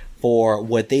city for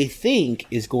what they think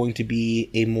is going to be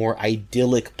a more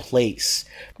idyllic place.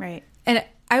 Right. And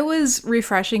I was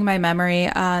refreshing my memory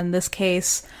on this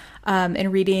case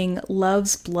and reading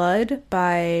Love's Blood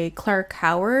by Clark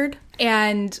Howard.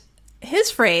 And his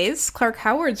phrase, Clark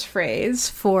Howard's phrase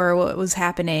for what was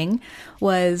happening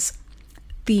was,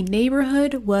 the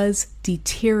neighborhood was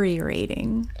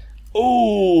deteriorating.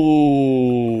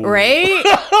 Oh. Right?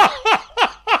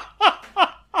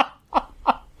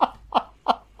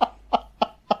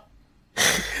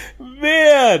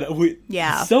 Man.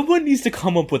 Yeah. Someone needs to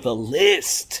come up with a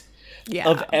list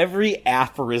of every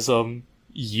aphorism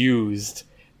used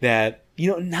that,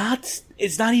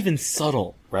 it's not even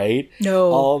subtle, right?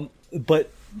 No.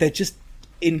 But that just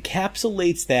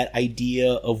encapsulates that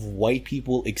idea of white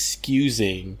people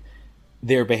excusing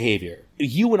their behavior.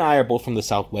 You and I are both from the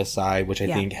Southwest side, which I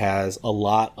think has a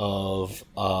lot of,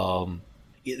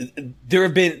 there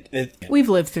have been... We've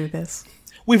lived through this.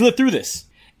 We've lived through this.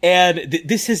 And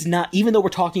this is not, even though we're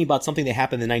talking about something that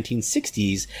happened in the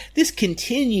 1960s, this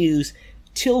continues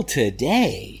till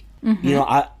today.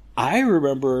 I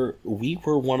remember we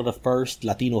were one of the first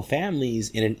Latino families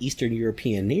in an Eastern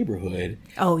European neighborhood.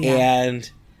 Oh, yeah. And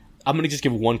I'm going to just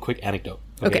give one quick anecdote.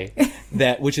 Okay.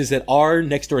 Which is that our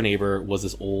next door neighbor was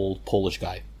this old Polish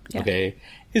guy. Yeah. Okay.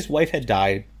 His wife had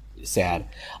died. Sad.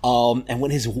 And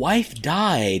when his wife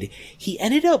died, he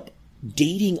ended up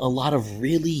dating a lot of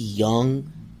really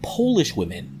young Polish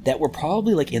women that were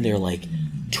probably like in their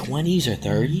 20s or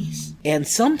 30s. And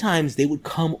sometimes they would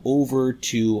come over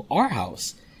to our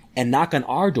house and knock on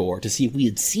our door to see if we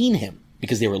had seen him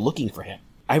because they were looking for him.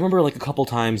 I remember a couple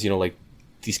times,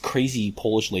 these crazy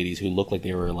Polish ladies who looked like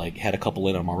they were had a couple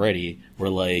in them already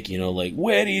were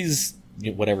where is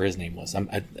whatever his name was. I'm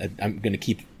going to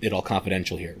keep it all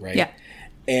confidential here, right? Yeah.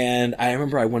 And I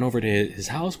remember I went over to his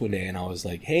house one day and I was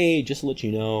like, hey, just to let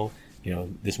you know,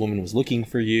 this woman was looking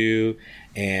for you.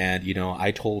 And,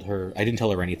 I told her, I didn't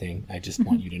tell her anything. I just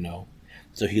want you to know.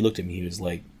 So he looked at me. He was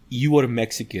like, you are a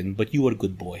Mexican, but you are a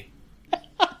good boy.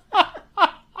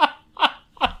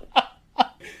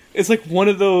 It's like one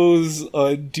of those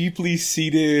deeply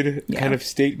seated kind of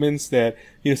statements that,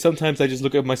 sometimes I just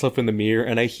look at myself in the mirror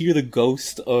and I hear the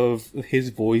ghost of his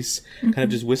voice kind of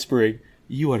just whispering,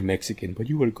 you are Mexican, but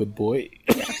you are a good boy.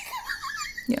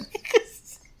 Yeah.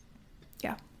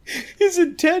 Yeah. His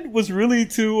intent was really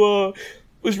to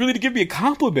give me a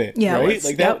compliment, right?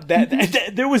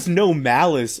 That there was no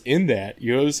malice in that.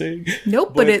 You know what I'm saying?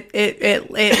 Nope, but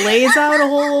it lays out a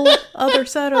whole other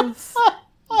set of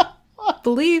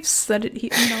beliefs that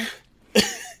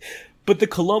But the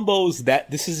Columbos,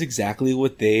 this is exactly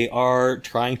what they are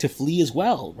trying to flee as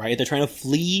well, right? They're trying to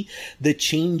flee the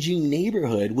changing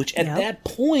neighborhood, which at that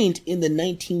point in the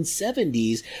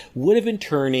 1970s would have been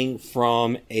turning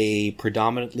from a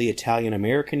predominantly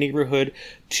Italian-American neighborhood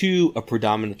to a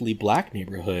predominantly black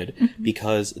neighborhood,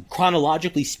 because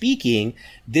chronologically speaking,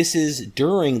 this is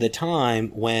during the time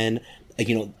when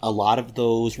a lot of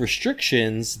those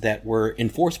restrictions that were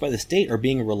enforced by the state are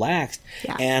being relaxed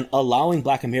and allowing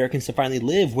Black Americans to finally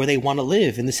live where they want to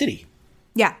live in the city.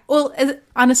 Yeah. Well,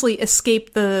 honestly,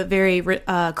 escape the very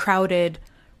crowded,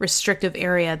 restrictive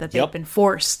area that they've been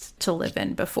forced to live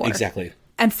in before. Exactly.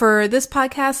 And for this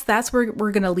podcast, that's where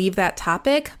we're going to leave that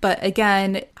topic. But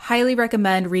again, highly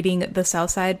recommend reading The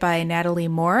South Side by Natalie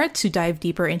Moore to dive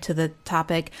deeper into the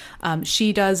topic.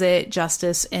 She does it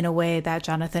justice in a way that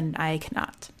Jonathan and I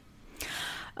cannot.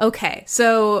 Okay,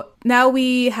 so now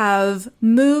we have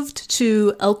moved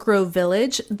to Elk Grove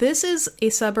Village. This is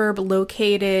a suburb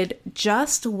located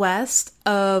just west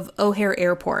of O'Hare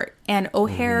Airport. And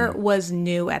O'Hare was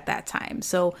new at that time.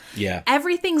 So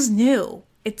everything's new.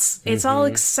 It's all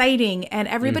exciting, and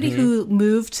everybody who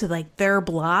moved to their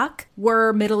block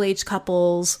were middle-aged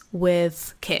couples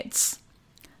with kids.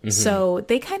 So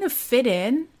they kind of fit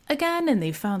in again, and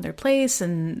they found their place,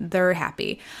 and they're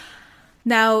happy.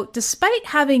 Now, despite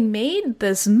having made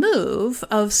this move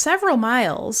of several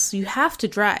miles, you have to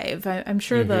drive. I'm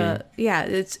sure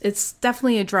it's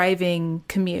definitely a driving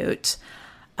commute.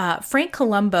 Frank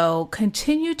Columbo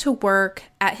continued to work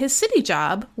at his city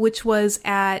job, which was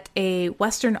at a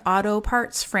Western Auto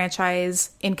Parts franchise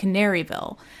in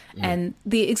Canaryville. And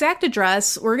the exact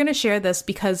address, we're going to share this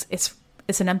because it's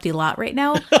an empty lot right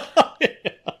now.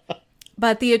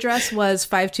 But the address was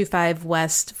 525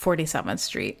 West 47th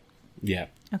Street. Yeah.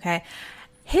 Okay.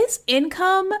 His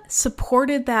income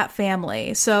supported that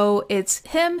family. So it's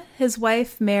him, his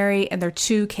wife, Mary, and their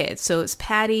 2 kids. So it's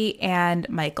Patty and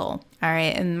Michael. All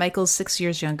right. And Michael's 6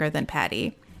 years younger than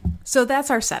Patty. So that's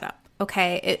our setup.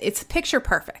 Okay. It's picture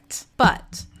perfect.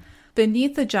 But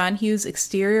beneath the John Hughes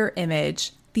exterior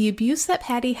image, the abuse that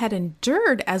Patty had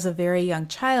endured as a very young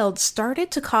child started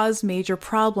to cause major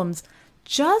problems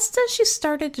just as she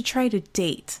started to try to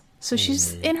date. So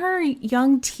she's in her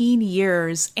young teen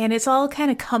years, and it's all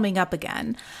kind of coming up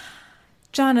again.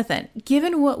 Jonathan,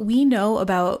 given what we know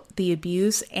about the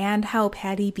abuse and how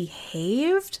Patty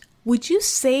behaved, would you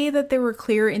say that there were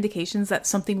clear indications that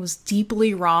something was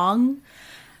deeply wrong?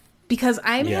 Because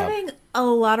I'm having a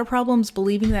lot of problems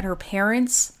believing that her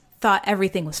parents thought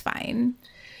everything was fine.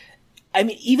 I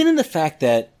mean, even in the fact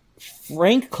that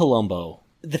Frank Columbo,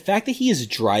 the fact that he is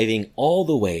driving all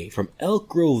the way from Elk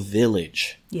Grove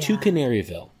Village to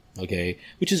Canaryville, okay,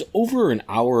 which is over an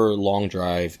hour-long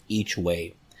drive each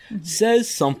way, says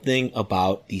something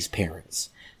about these parents,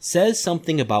 says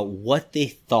something about what they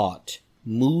thought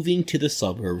moving to the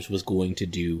suburbs was going to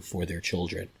do for their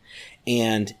children.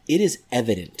 And it is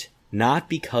evident, not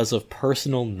because of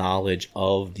personal knowledge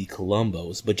of the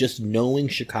Columbos, but just knowing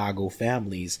Chicago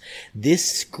families.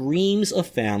 This screams a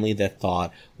family that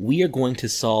thought, we are going to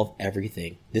solve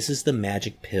everything. This is the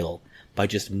magic pill, by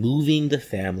just moving the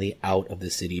family out of the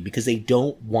city, because they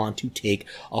don't want to take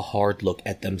a hard look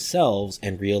at themselves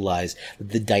and realize that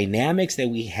the dynamics that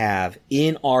we have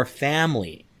in our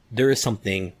family, there is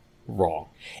something wrong.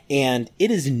 And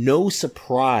it is no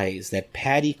surprise that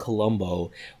Patty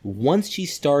Columbo, once she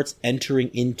starts entering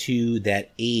into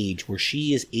that age where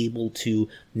she is able to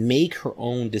make her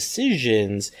own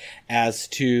decisions as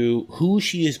to who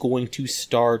she is going to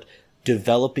start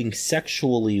developing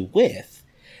sexually with,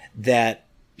 that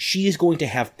she is going to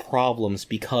have problems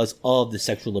because of the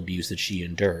sexual abuse that she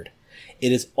endured.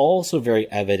 It is also very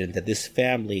evident that this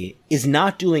family is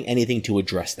not doing anything to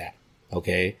address that,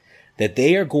 okay? That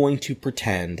they are going to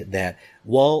pretend that,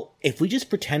 well, if we just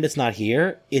pretend it's not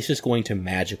here, it's just going to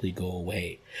magically go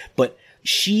away. But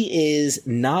she is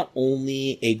not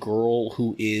only a girl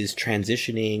who is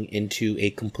transitioning into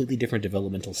a completely different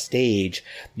developmental stage,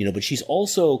 but she's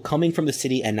also coming from the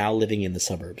city and now living in the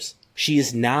suburbs. She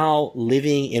is now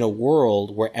living in a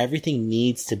world where everything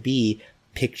needs to be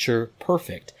picture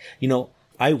perfect.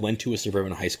 I went to a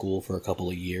suburban high school for a couple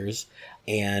of years,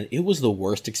 and it was the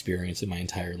worst experience in my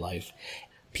entire life.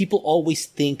 People always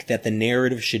think that the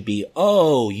narrative should be,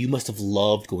 oh, you must have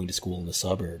loved going to school in the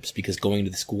suburbs because going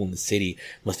to the school in the city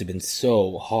must have been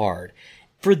so hard.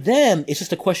 For them, it's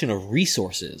just a question of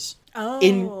resources.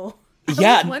 Oh, I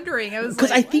was wondering.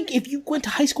 Because I think if you went to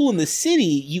high school in the city,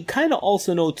 you kind of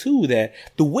also know, too, that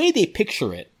the way they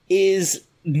picture it is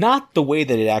not the way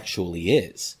that it actually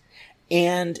is.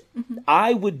 And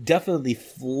I would definitely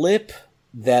flip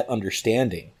that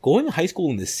understanding. Going to high school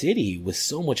in the city was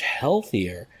so much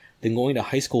healthier than going to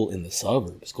high school in the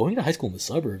suburbs. Going to high school in the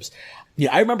suburbs,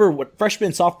 I remember what freshman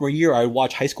and sophomore year, I would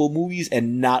watch high school movies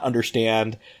and not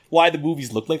understand why the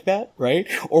movies looked like that, right?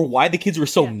 Or why the kids were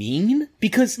so mean.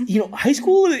 Because, high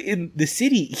school in the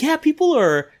city, people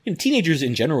are, teenagers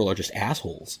in general are just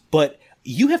assholes. But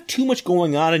you have too much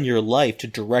going on in your life to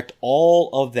direct all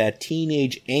of that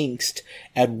teenage angst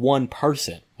at one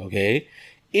person, okay?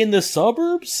 In the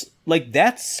suburbs,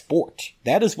 that's sport.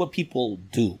 That is what people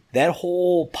do. That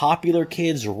whole popular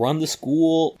kids run the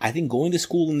school. I think going to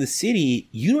school in the city,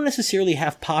 you don't necessarily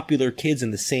have popular kids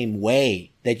in the same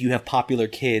way that you have popular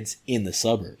kids in the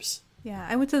suburbs. Yeah,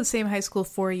 I went to the same high school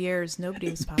 4 years. Nobody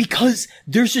was popular. Because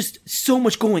there's just so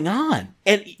much going on.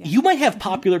 And you might have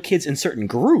popular kids in certain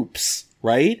groups,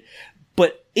 right?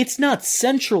 But it's not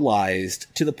centralized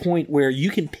to the point where you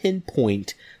can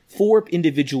pinpoint 4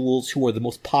 individuals who are the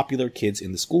most popular kids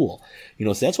in the school.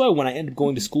 So that's why when I ended up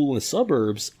going to school in the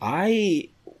suburbs, I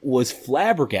was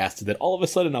flabbergasted that all of a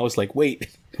sudden I was like, wait,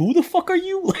 who the fuck are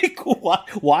you?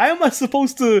 Why am I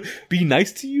supposed to be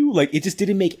nice to you? It just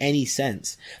didn't make any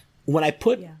sense. when I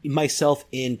put myself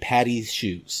in Patty's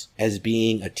shoes as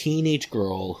being a teenage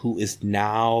girl who is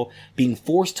now being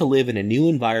forced to live in a new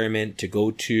environment, to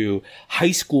go to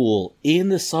high school in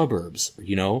the suburbs,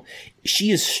 you know,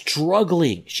 she is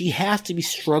struggling. She has to be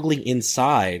struggling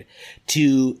inside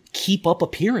to keep up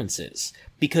appearances.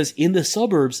 Because in the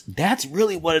suburbs, that's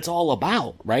really what it's all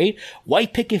about, right?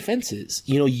 White picket fences.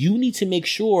 You know, you need to make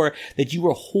sure that you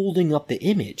are holding up the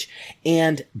image.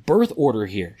 And birth order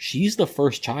here, she's the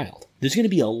first child. There's going to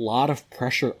be a lot of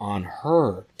pressure on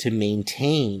her to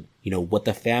maintain, you know, what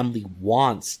the family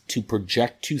wants to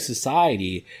project to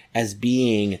society as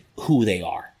being who they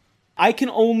are. I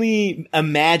can only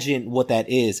imagine what that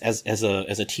is as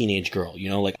a teenage girl, you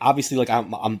know, like obviously like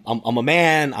I'm a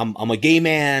man, I'm a gay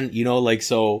man, you know, like,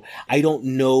 so I don't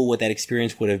know what that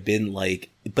experience would have been like,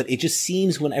 but it just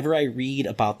seems whenever I read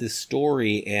about this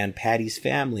story and Patty's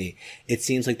family, it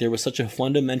seems like there was such a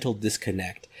fundamental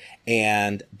disconnect,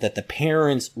 and that the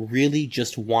parents really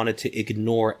just wanted to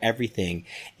ignore everything.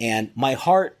 And my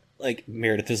heart, like,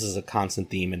 Meredith, this is a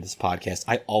constant theme in this podcast.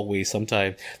 I always,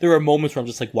 sometimes, there are moments where I'm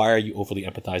just like, why are you overly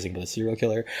empathizing with a serial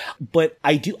killer? But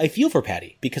I feel for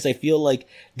Patty, because I feel like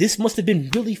this must have been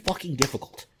really fucking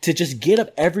difficult to just get up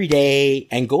every day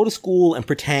and go to school and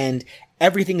pretend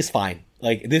everything is fine.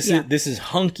 Like, this is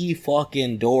hunky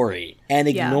fucking dory, and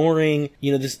ignoring,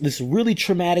 you know, this really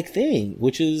traumatic thing,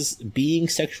 which is being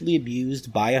sexually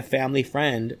abused by a family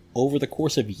friend over the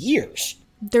course of years.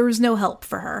 There was no help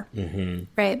for her,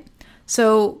 right?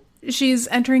 So she's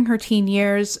entering her teen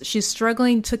years. She's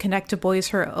struggling to connect to boys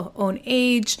her own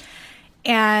age.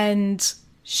 And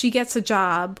she gets a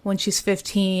job when she's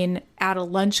 15 at a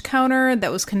lunch counter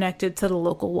that was connected to the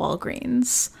local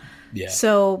Walgreens. Yeah.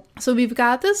 So we've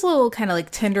got this little kind of like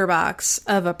tinderbox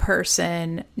of a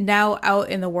person now out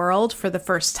in the world for the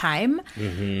first time,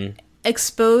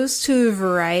 exposed to a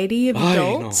variety of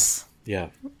adults. Yeah.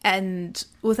 And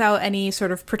without any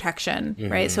sort of protection,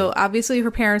 right? So obviously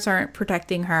her parents aren't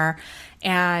protecting her,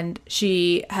 and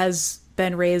she has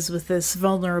been raised with this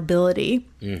vulnerability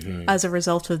as a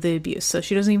result of the abuse. So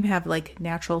she doesn't even have like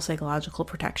natural psychological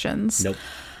protections. Nope.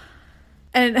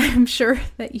 And I'm sure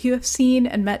that you have seen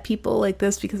and met people like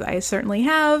this, because I certainly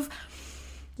have.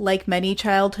 Like many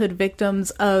childhood victims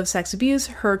of sex abuse,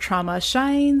 her trauma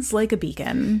shines like a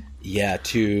beacon. Yeah,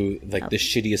 to like the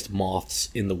shittiest moths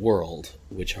in the world,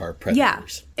 which are predators.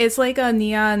 Yeah, it's like a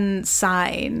neon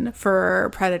sign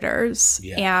for predators.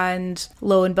 Yeah. And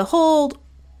lo and behold,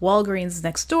 Walgreens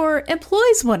next door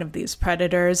employs one of these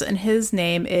predators, and his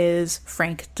name is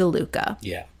Frank DeLuca.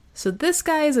 Yeah. So this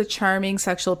guy is a charming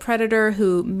sexual predator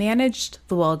who managed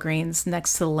the Walgreens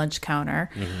next to the lunch counter.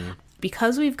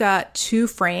 Because we've got two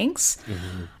Franks,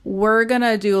 we're going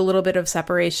to do a little bit of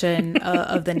separation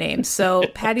of the names. So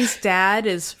Patty's dad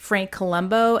is Frank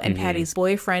Columbo, and Patty's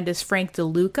boyfriend is Frank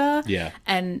DeLuca. Yeah.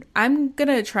 And I'm going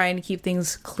to try and keep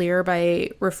things clear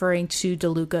by referring to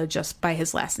DeLuca just by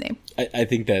his last name. I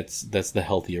think that's the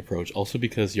healthy approach. Also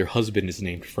because your husband is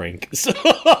named Frank. So.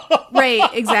 Right,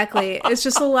 exactly. It's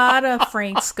just a lot of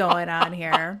Franks going on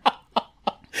here.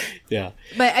 Yeah.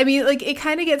 But I mean, like, it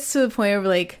kind of gets to the point where,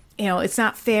 like, you know, it's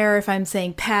not fair if I'm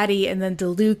saying Patty and then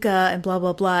DeLuca and blah,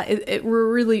 blah, blah.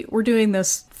 We're doing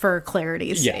this for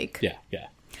clarity's sake. Yeah.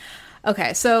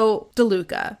 Okay, so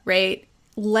DeLuca, right?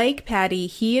 Like Patty,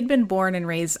 he had been born and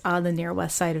raised on the near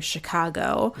west side of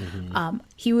Chicago.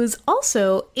 He was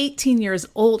also 18 years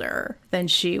older than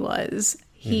she was.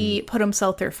 He put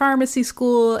himself through pharmacy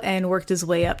school and worked his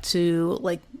way up to,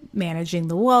 like, managing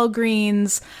the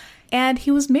Walgreens. And he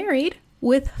was married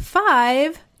with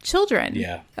 5 children.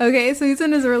 Yeah. Okay, so he's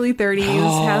in his early 30s,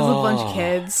 has a bunch of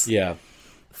kids. Yeah.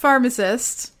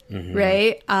 Pharmacist,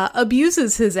 right?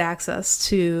 Abuses his access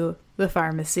to the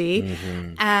pharmacy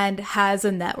and has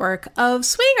a network of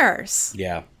swingers.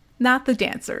 Yeah. Not the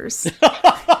dancers.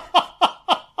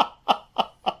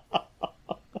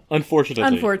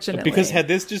 Unfortunately. Because had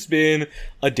this just been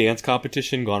a dance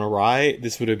competition gone awry,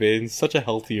 this would have been such a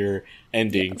healthier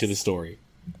ending to the story.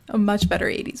 A much better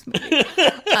 80s movie.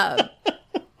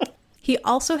 He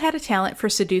also had a talent for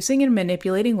seducing and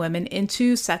manipulating women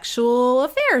into sexual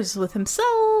affairs with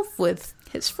himself, with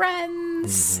his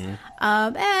friends,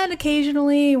 and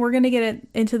occasionally, we're going to get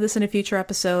into this in a future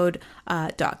episode,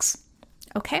 dogs.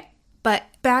 Okay? But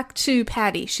back to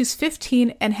Patty. She's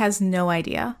 15 and has no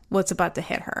idea what's about to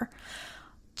hit her.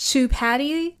 To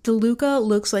Patty, DeLuca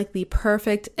looks like the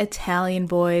perfect Italian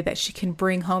boy that she can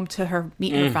bring home to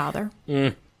meet her father.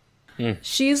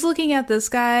 She's looking at this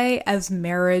guy as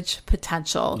marriage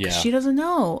potential because she doesn't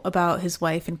know about his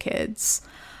wife and kids.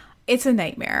 It's a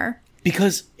nightmare.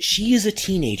 Because she is a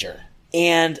teenager.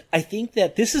 And I think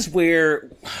that this is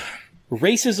where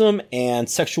racism and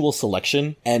sexual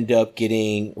selection end up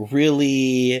getting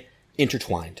really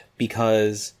intertwined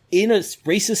because in a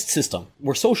racist system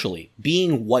where socially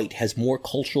being white has more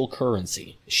cultural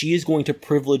currency, she is going to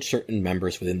privilege certain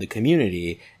members within the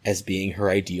community as being her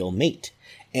ideal mate.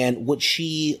 And what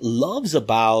she loves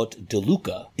about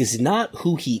DeLuca is not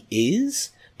who he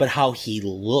is, but how he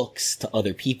looks to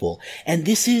other people. And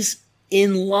this is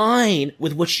in line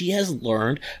with what she has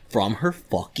learned from her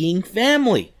fucking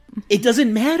family. It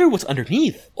doesn't matter what's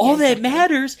underneath. All that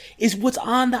matters is what's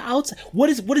on the outside. What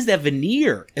is that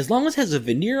veneer? As long as it has a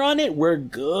veneer on it, we're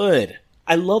good.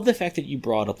 I love the fact that you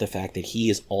brought up the fact that he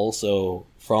is also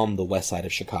from the west side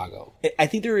of Chicago. I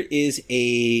think there is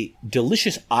a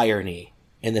delicious irony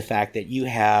in the fact that you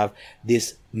have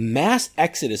this mass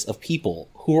exodus of people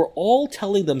who are all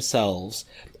telling themselves,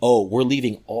 oh, we're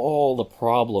leaving all the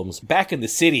problems back in the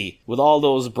city with all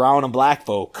those brown and black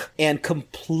folk, and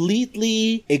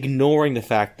completely ignoring the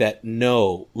fact that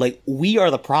no, like, we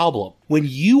are the problem. When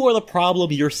you are the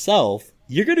problem yourself,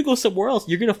 you're going to go somewhere else.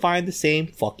 You're going to find the same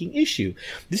fucking issue.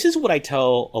 This is what I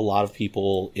tell a lot of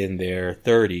people in their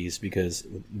 30s because,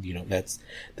 you know, that's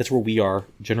where we are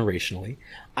generationally.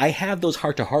 I have those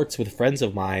heart-to-hearts with friends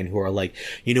of mine who are like,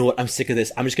 you know what, I'm sick of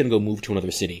this. I'm just going to go move to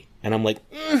another city. And I'm like,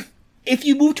 if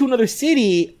you move to another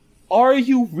city, are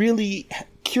you really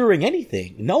curing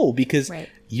anything? No, because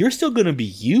you're still going to be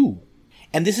you.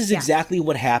 And this is exactly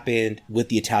what happened with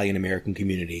the Italian-American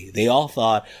community. They all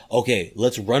thought, okay,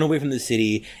 let's run away from the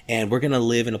city and we're going to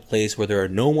live in a place where there are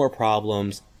no more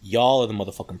problems. Y'all are the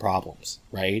motherfucking problems,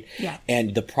 right? Yeah.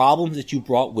 And the problems that you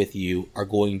brought with you are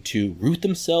going to root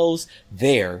themselves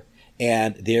there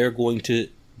and they're going to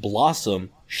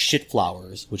blossom shit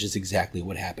flowers, which is exactly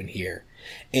what happened here.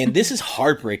 And this is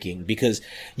heartbreaking because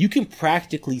you can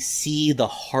practically see the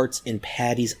hearts in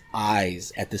Patty's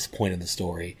eyes at this point in the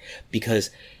story because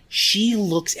she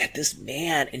looks at this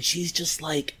man and she's just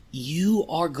like, you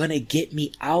are gonna get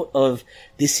me out of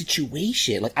this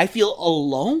situation. Like, I feel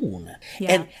alone.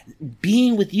 Yeah. And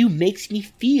being with you makes me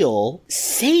feel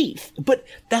safe. But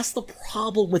that's the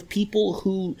problem with people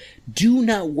who do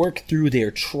not work through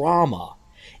their trauma,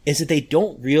 is that they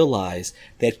don't realize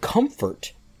that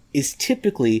comfort is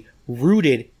typically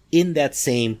rooted in that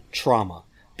same trauma.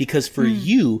 Because for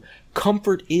you,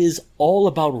 comfort is all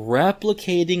about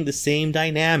replicating the same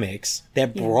dynamics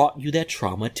that brought you that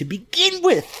trauma to begin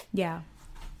with. Yeah.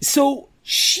 So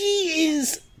she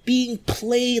is being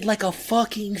played like a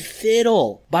fucking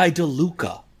fiddle by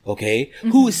DeLuca, okay?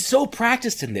 Who is so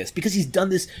practiced in this because he's done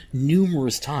this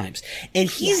numerous times. And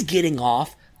he's getting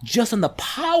off just on the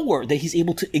power that he's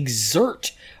able to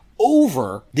exert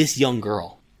over this young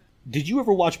girl. Did you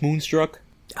ever watch Moonstruck?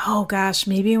 Oh gosh,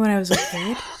 maybe when I was a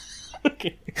kid.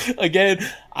 Okay. Again,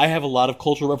 I have a lot of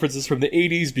cultural references from the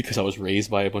 80s because I was raised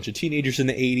by a bunch of teenagers in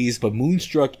the 80s, but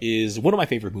Moonstruck is one of my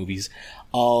favorite movies.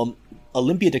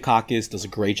 Olympia Dukakis does a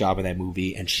great job in that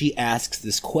movie, and she asks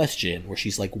this question where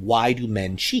she's like, why do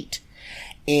men cheat?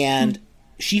 And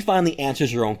she finally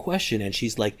answers her own question, and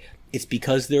she's like, it's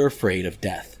because they're afraid of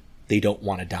death. They don't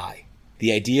want to die.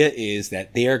 The idea is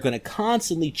that they are going to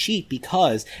constantly cheat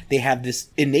because they have this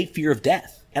innate fear of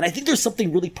death. And I think there's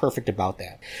something really perfect about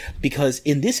that. Because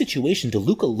in this situation,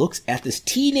 DeLuca looks at this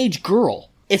teenage girl.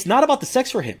 It's not about the sex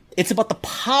for him. It's about the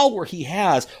power he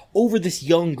has over this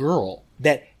young girl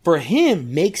that for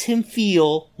him makes him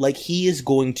feel like he is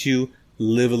going to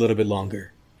live a little bit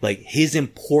longer. Like his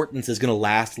importance is going to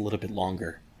last a little bit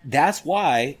longer. That's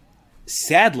why,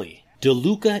 sadly,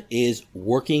 DeLuca is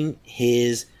working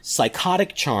his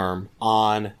psychotic charm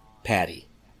on Patty.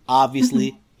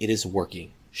 Obviously, it is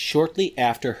working. Shortly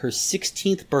after her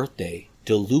 16th birthday,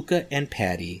 DeLuca and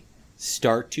Patty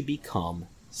start to become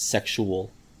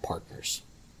sexual partners.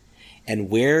 And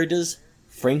where does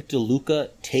Frank DeLuca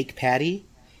take Patty?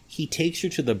 He takes her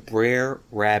to the Brer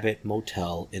Rabbit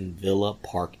Motel in Villa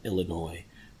Park, Illinois,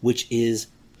 which is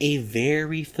a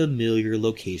very familiar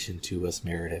location to us,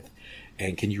 Meredith.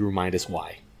 And can you remind us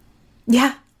why?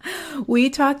 Yeah.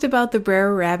 We talked about the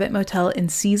Brer Rabbit Motel in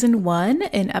season 1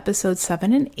 in episodes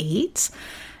 7 and 8.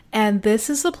 And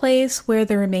this is the place where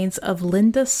the remains of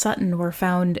Linda Sutton were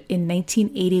found in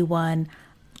 1981,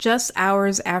 just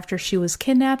hours after she was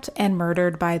kidnapped and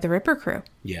murdered by the Ripper crew.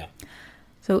 Yeah.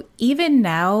 So even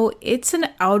now, it's an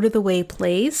out-of-the-way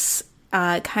place,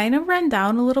 kind of run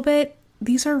down a little bit.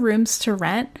 These are rooms to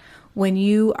rent when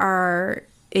you are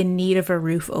in need of a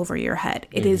roof over your head.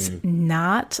 It is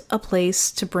not a place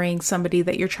to bring somebody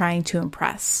that you're trying to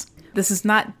impress. This is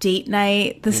not date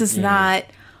night. This is not,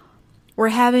 we're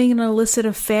having an illicit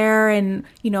affair and,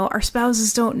 you know, our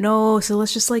spouses don't know, so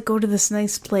let's just like go to this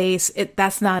nice place.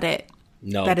 That's not it.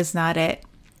 No. That is not it.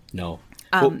 No.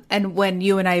 And when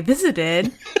you and I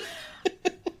visited,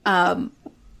 it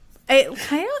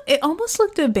almost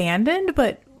looked abandoned,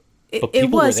 but it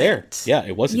people were there. wasn't. Yeah,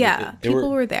 it wasn't. Yeah,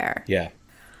 people were there. Yeah.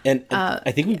 And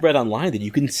I think we read online that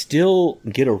you can still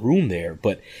get a room there,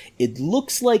 but it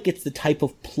looks like it's the type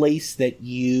of place that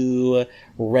you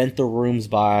rent the rooms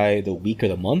by the week or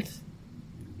the month.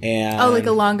 And like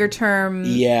a longer term.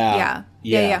 Yeah.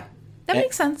 That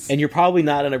makes sense. And you're probably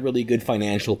not in a really good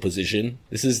financial position.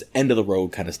 This is end of the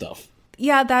road kind of stuff.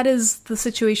 Yeah, that is the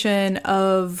situation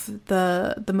of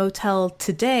the motel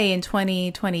today in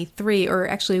 2023, or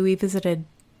actually we visited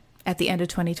at the end of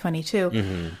 2022.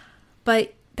 Mm-hmm.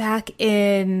 But back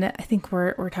in, I think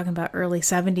we're talking about early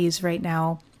 70s right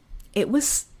now, it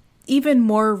was even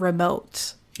more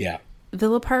remote. Yeah.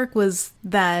 Villa Park was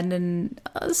then, and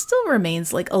still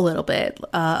remains like a little bit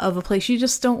of a place you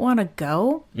just don't want to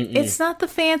go. Mm-mm. It's not the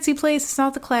fancy place. It's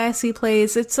not the classy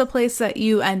place. It's a place that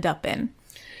you end up in.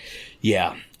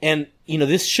 Yeah. And,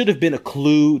 this should have been a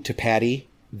clue to Patty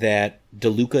that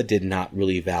DeLuca did not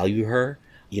really value her.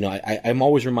 I'm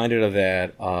always reminded of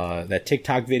that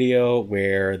TikTok video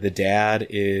where the dad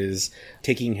is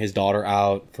taking his daughter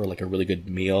out for like a really good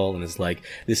meal and is like,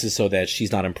 this is so that she's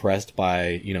not impressed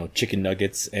by, chicken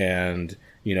nuggets and,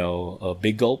 a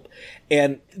big gulp.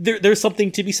 And there's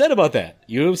something to be said about that.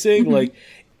 You know what I'm saying? Mm-hmm. Like,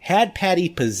 had Patty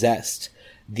possessed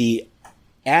the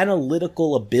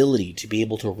analytical ability to be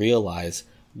able to realize,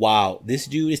 wow, this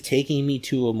dude is taking me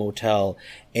to a motel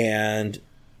and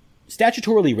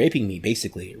statutorily raping me,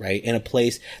 basically, right? In a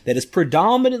place that is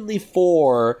predominantly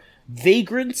for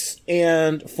vagrants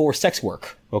and for sex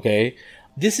work, okay?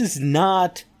 This is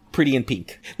not Pretty in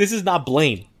Pink. This is not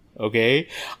Blaine, okay?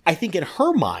 I think in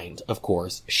her mind, of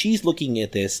course, she's looking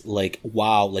at this like,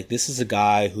 wow, like this is a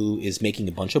guy who is making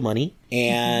a bunch of money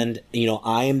and,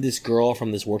 I am this girl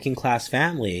from this working class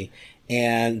family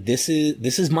and this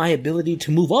is my ability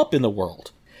to move up in the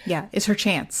world. Yeah, it's her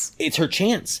chance. It's her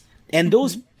chance. And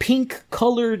those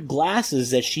pink-colored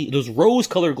glasses those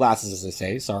rose-colored glasses, as I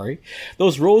say, sorry,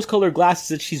 those rose-colored glasses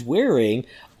that she's wearing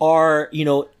are,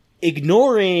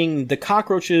 ignoring the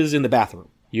cockroaches in the bathroom.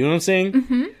 You know what I'm saying?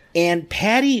 Mm-hmm. And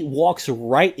Patty walks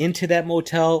right into that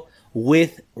motel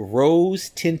with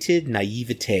rose-tinted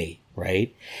naivete,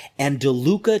 right? And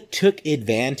DeLuca took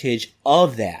advantage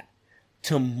of that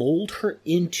to mold her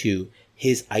into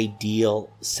his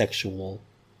ideal sexual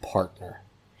partner.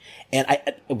 And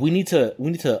we need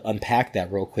to unpack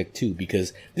that real quick too,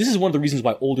 because this is one of the reasons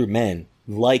why older men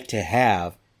like to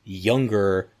have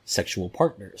younger sexual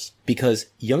partners, because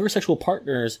younger sexual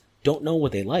partners don't know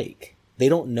what they like. They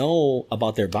don't know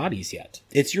about their bodies yet.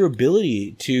 It's your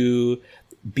ability to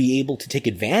be able to take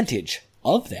advantage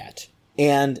of that.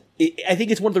 And I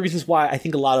think it's one of the reasons why I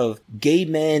think a lot of gay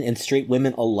men and straight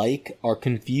women alike are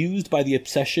confused by the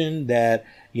obsession that,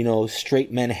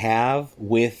 straight men have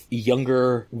with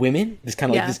younger women. This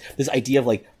kind of like this idea of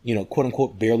like, quote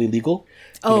unquote, barely legal.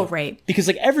 Oh, right. Because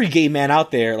like every gay man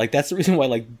out there, like that's the reason why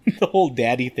like the whole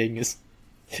daddy thing is.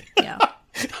 Yeah.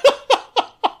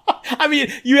 I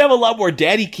mean, you have a lot more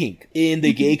daddy kink in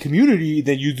the gay community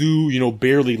than you do,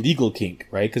 barely legal kink,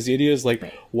 right? Because the idea is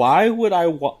like, why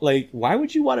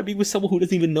would you want to be with someone who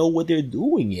doesn't even know what they're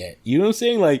doing yet? You know what I'm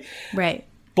saying? Like, right.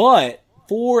 But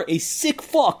for a sick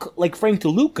fuck like Frank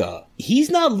DeLuca, he's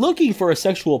not looking for a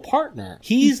sexual partner.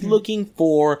 He's looking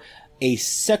for a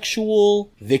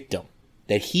sexual victim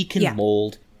that he can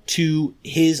mold to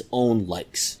his own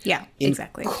likes. Yeah,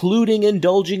 exactly. Including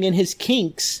indulging in his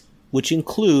kinks, which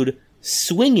include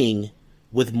swinging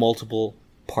with multiple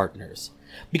partners.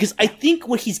 Because I think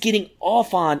what he's getting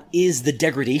off on is the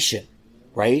degradation,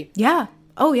 right? Yeah.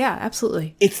 Oh, yeah,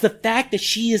 absolutely. It's the fact that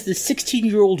she is this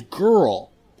 16-year-old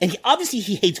girl. And obviously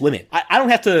he hates women. I don't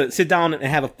have to sit down and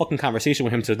have a fucking conversation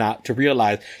with him to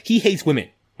realize he hates women,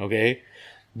 okay?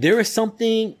 There is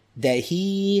something that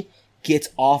he gets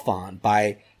off on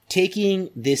by taking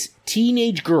this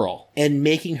teenage girl and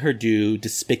making her do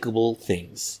despicable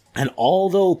things. And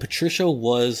although Patricia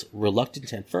was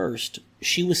reluctant at first,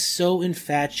 she was so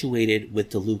infatuated with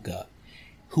DeLuca,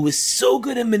 who was so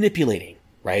good at manipulating,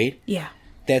 right? Yeah.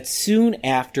 That soon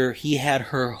after he had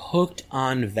her hooked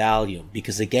on Valium,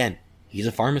 because again, he's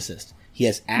a pharmacist. He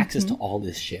has access to all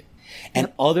this shit.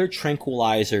 And other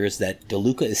tranquilizers that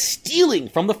DeLuca is stealing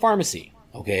from the pharmacy,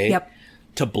 okay? Yep.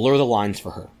 To blur the lines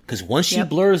for her. Because once she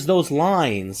blurs those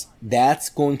lines, that's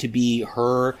going to be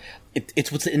her...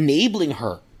 It's what's enabling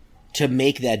her to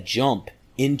make that jump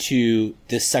into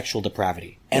this sexual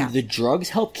depravity. And the drugs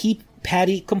help keep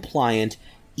Patty compliant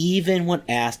even when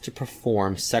asked to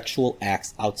perform sexual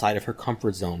acts outside of her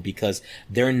comfort zone, because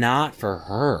they're not for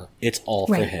her. It's all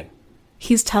for him.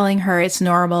 he's telling her it's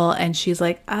normal, and she's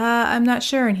like, I'm not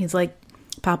sure. And he's like,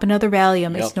 pop another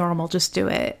Valium. It's normal. Just do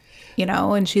it. You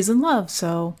know, and she's in love,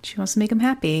 so she wants to make him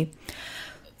happy.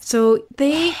 So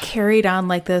they carried on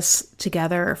like this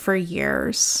together for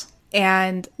years.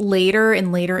 And later,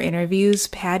 in later interviews,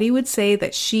 Patty would say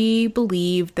that she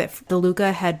believed that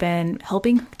DeLuca had been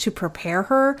helping to prepare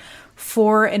her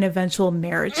for an eventual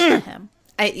marriage to him.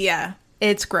 Yeah,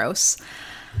 it's gross.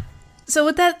 So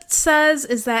what that says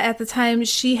is that at the time,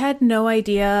 she had no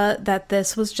idea that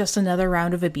this was just another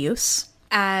round of abuse.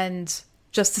 And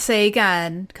just to say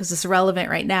again, because it's relevant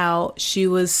right now, she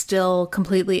was still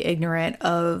completely ignorant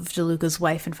of DeLuca's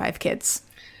wife and 5 kids.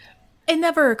 It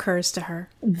never occurs to her.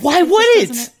 Why would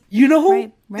it? You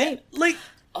know, right.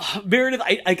 Meredith.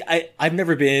 I've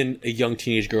never been a young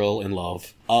teenage girl in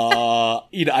love.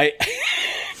 You know,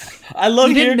 I love.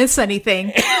 You didn't miss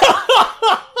anything.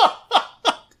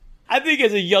 I think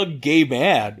as a young gay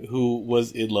man who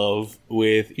was in love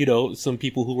with, you know, some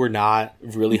people who were not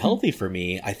really healthy for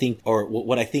me, I think, or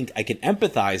what I think I can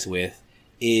empathize with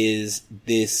is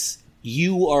this.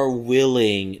 You are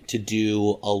willing to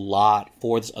do a lot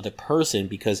for this other person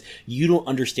because you don't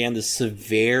understand the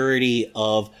severity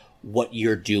of what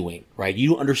you're doing, right? You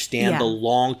don't understand the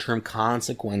long-term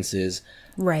consequences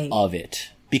of it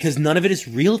because none of it is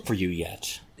real for you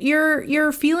yet.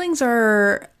 Your feelings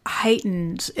are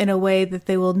heightened in a way that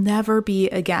they will never be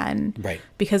again. Right.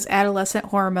 Because adolescent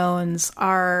hormones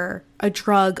are a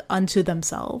drug unto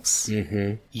themselves.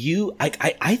 Mm-hmm.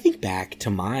 I think back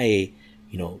to my,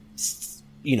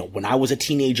 when I was a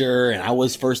teenager and I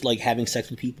was first like having sex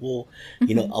with people,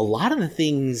 you know, a lot of the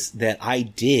things that I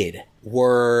did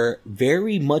were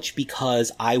very much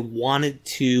because I wanted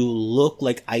to look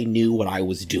like I knew what I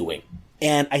was doing.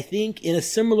 And I think in a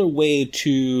similar way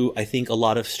to, I think a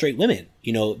lot of straight women,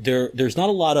 you know, there's not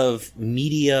a lot of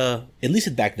media, at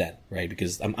least back then, right?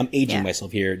 Because I'm aging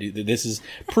myself here. This is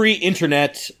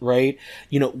pre-internet, right?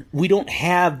 You know, we don't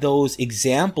have those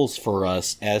examples for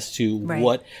us as to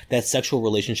what that sexual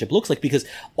relationship looks like because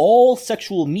all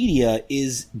sexual media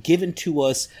is given to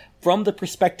us from the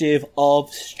perspective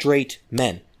of straight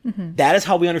men. That is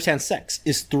how we understand sex,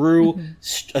 is through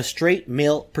a straight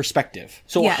male perspective.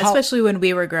 So especially when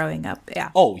we were growing up.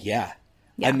 Yeah. Oh, yeah.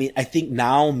 I mean, I think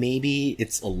now maybe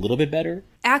it's a little bit better.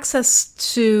 Access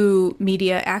to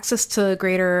media, access to a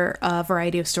greater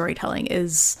variety of storytelling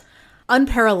is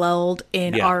unparalleled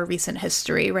in our recent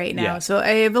history right now. So I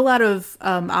have a lot of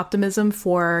optimism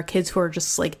for kids who are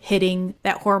just like hitting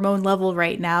that hormone level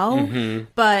right now,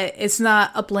 but it's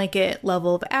not a blanket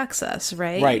level of access,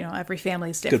 right? You know, every family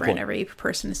is different. Every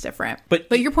person is different.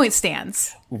 But your point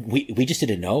stands. We just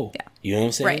didn't know. Yeah. You know what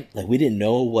I'm saying? Right. Like we didn't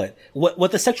know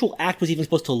what the sexual act was even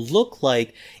supposed to look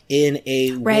like in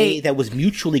a way that was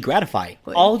mutually gratifying.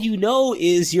 All you know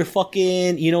is your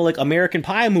fucking, you know, like American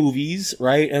Pie movies,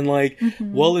 right? And like,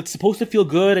 well, it's supposed to feel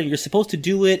good and you're supposed to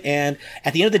do it. And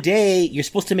at the end of the day, you're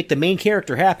supposed to make the main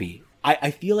character happy.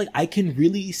 I feel like I can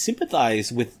really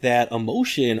sympathize with that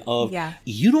emotion of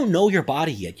you don't know your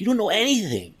body yet. You don't know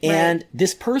anything. And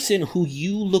this person who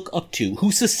you look up to,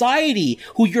 who society,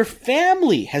 who your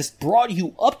family has brought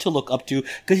you up to look up to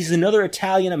because he's another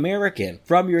Italian American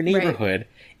from your neighborhood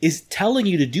is telling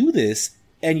you to do this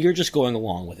and you're just going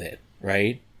along with it,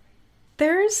 right?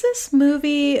 There's this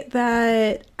movie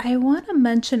that I want to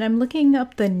mention. I'm looking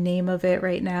up the name of it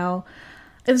right now.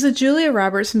 It was a Julia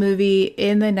Roberts movie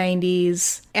in the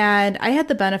 90s, and I had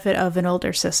the benefit of an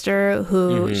older sister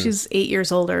who, she's 8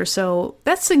 years older, so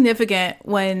that's significant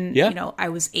when, you know, I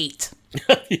was 8.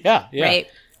 Yeah. Right?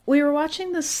 We were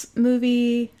watching this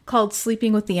movie called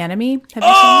Sleeping with the Enemy. Have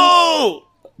you seen it?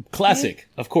 Classic,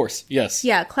 of course, yes.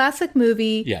 Yeah, classic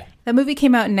movie. Yeah. That movie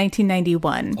came out in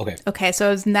 1991. Okay, so I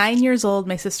was 9 years old.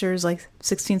 My sister's like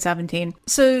 16, 17.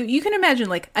 So you can imagine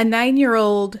like a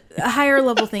 9-year-old, higher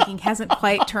level thinking hasn't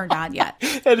quite turned on yet.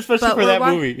 And especially for that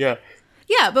movie, yeah.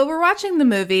 Yeah, but we're watching the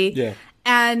movie. Yeah.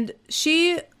 And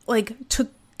she like took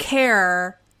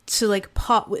care to like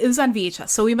pause. It was on VHS,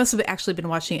 so we must have actually been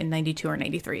watching it in 92 or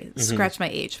 93. Scratch my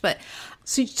age. But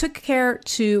so she took care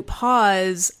to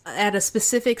pause at a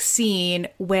specific scene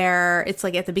where it's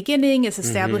like at the beginning, it's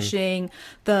establishing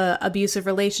the abusive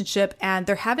relationship and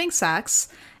they're having sex.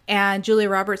 And Julia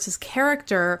Roberts'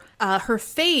 character, her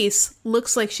face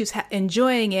looks like she's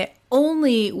enjoying it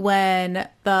only when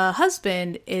the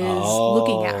husband is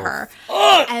looking at her.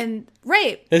 And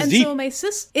That's deep. So my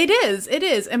sister, it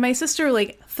is. And my sister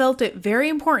like felt it very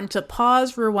important to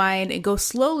pause, rewind, and go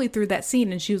slowly through that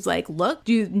scene. And she was like, look,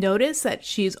 do you notice that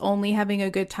she's only having a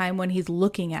good time when he's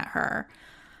looking at her?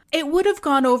 It would have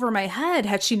gone over my head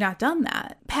had she not done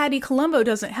that. Patty Columbo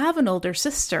doesn't have an older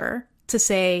sister to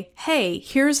say, hey,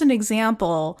 here's an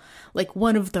example, like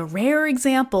one of the rare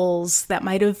examples that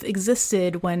might have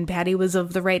existed when Patty was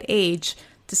of the right age,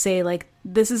 to say, like,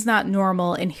 this is not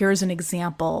normal, and here's an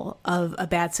example of a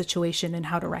bad situation and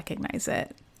how to recognize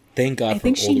it. Thank God. I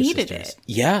think she needed it.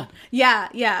 Yeah. Yeah.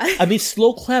 I mean,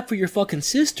 slow clap for your fucking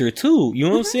sister too. You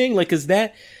know what I'm saying? Like, is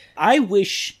that? I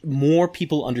wish more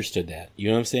people understood that. You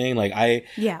know what I'm saying? Like,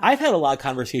 I've had a lot of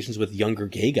conversations with younger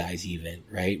gay guys, even,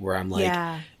 right, where I'm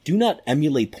like, do not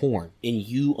emulate porn in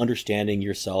you understanding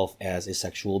yourself as a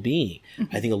sexual being.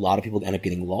 I think a lot of people end up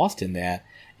getting lost in that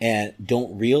and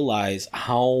don't realize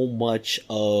how much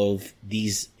of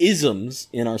these isms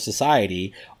in our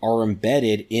society are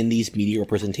embedded in these media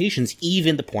representations,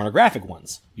 even the pornographic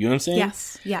ones. You know what I'm saying?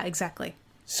 Yes. Yeah, exactly.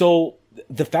 So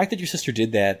the fact that your sister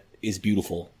did that is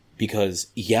beautiful. Because,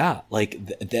 like,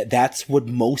 that's what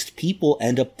most people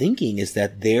end up thinking, is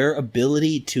that their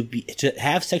ability to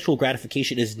have sexual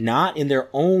gratification is not in their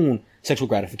own sexual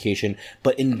gratification,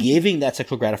 but in giving that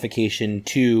sexual gratification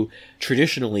to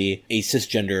traditionally a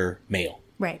cisgender male.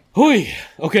 Right. Hooey!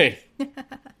 Okay.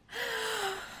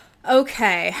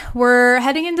 Okay. We're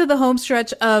heading into the home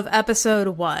stretch of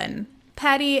episode 1.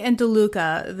 Patty and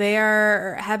DeLuca, they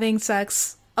are having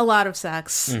sex, a lot of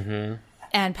sex. Mm-hmm.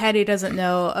 And Patty doesn't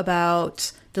know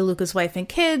about DeLuca's wife and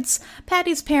kids.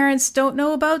 Patty's parents don't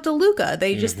know about DeLuca.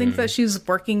 They just think that she's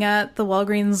working at the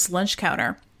Walgreens lunch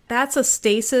counter. That's a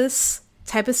stasis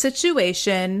type of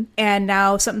situation, and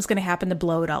now something's going to happen to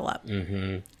blow it all up.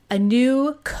 Mm-hmm. A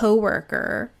new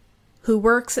coworker who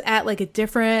works at like a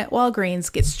different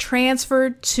Walgreens gets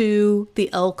transferred to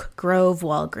the Elk Grove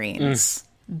Walgreens.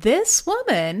 This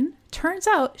woman, turns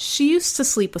out, she used to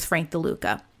sleep with Frank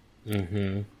DeLuca.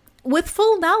 Mm-hmm. With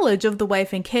full knowledge of the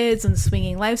wife and kids and the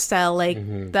swinging lifestyle, like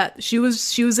that she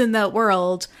was in that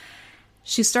world.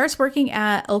 She starts working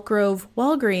at Elk Grove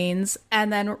Walgreens,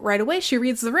 and then right away she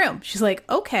reads the room. She's like,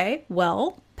 okay,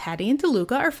 well, Patty and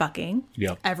DeLuca are fucking.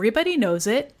 Yep. Everybody knows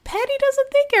it. Patty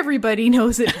doesn't think everybody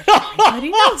knows it. Everybody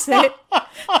knows it.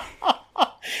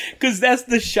 Because that's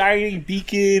the shining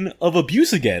beacon of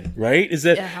abuse again, right? Is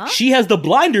that she has the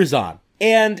blinders on.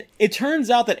 And it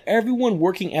turns out that everyone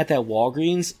working at that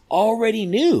Walgreens already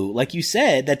knew, like you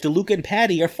said, that DeLuca and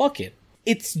Patty are fucking.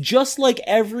 It's just like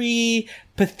every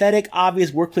pathetic,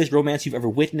 obvious workplace romance you've ever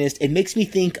witnessed. It makes me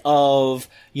think of,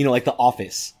 you know, like The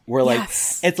Office, where like,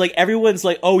 it's like everyone's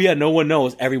like, oh yeah, no one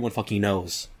knows. Everyone fucking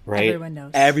knows, right? Everyone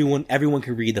knows. Everyone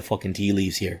can read the fucking tea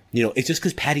leaves here. You know, it's just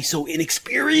because Patty's so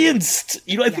inexperienced.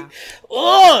 You know,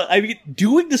 I mean,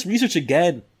 doing this research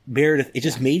again, Meredith, it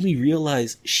just made me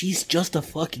realize she's just a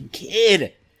fucking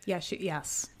kid. Yeah, she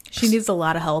needs a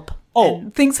lot of help. Oh,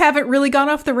 and things haven't really gone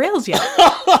off the rails yet.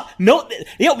 No,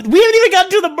 we haven't even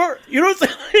gotten to the birth. You know what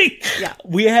I'm saying? Yeah,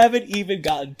 we haven't even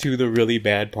gotten to the really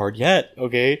bad part yet.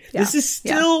 Okay, this is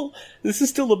still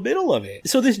the middle of it.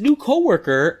 So this new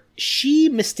coworker, she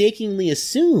mistakenly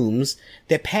assumes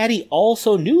that Patty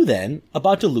also knew then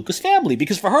about DeLuca's family,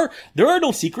 because for her there are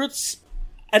no secrets.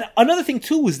 And another thing,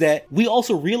 too, is that we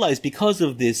also realize because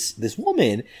of this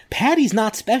woman, Patty's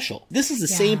not special. This is the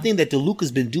same thing that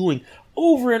DeLuca's been doing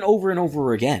over and over and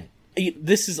over again.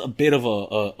 This is a bit of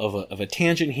a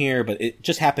tangent here, but it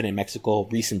just happened in Mexico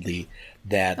recently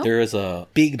that there is a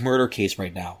big murder case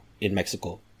right now in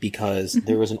Mexico because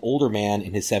there was an older man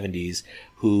in his 70s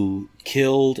who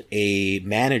killed a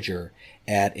manager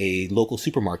at a local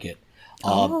supermarket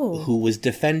who was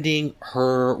defending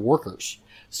her workers.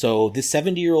 So this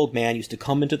 70-year-old man used to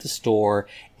come into the store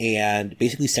and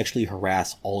basically sexually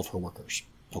harass all of her workers.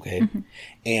 Okay. Mm-hmm.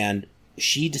 And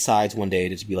she decides one day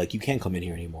to just be like, you can't come in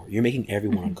here anymore. You're making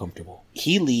everyone uncomfortable.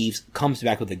 He leaves, comes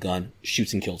back with a gun,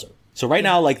 shoots and kills her. So right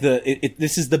now, like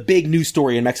this is the big news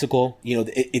story in Mexico. You know,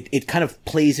 it kind of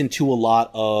plays into a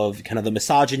lot of kind of the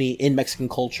misogyny in Mexican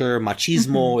culture,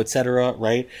 machismo, etc.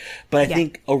 Right. But I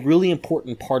think a really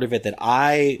important part of it that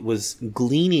I was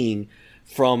gleaning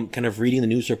from kind of reading the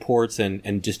news reports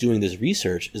and just doing this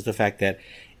research is the fact that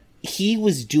he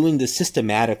was doing this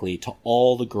systematically to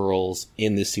all the girls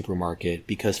in this supermarket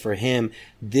because for him,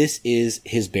 this is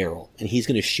his barrel and he's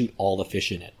going to shoot all the fish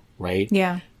in it, right?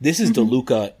 Yeah. This is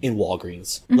DeLuca in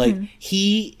Walgreens. Like,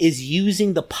 he is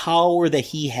using the power that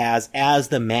he has as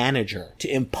the manager to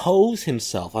impose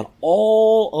himself on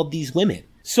all of these women.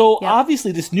 So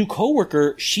obviously this new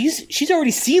coworker, she's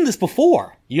already seen this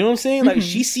before. You know what I'm saying? Like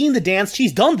she's seen the dance.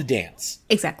 She's done the dance.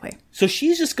 Exactly. So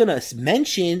she's just going to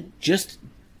mention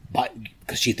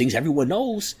because she thinks everyone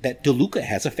knows that DeLuca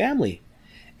has a family.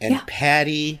 And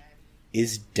Patty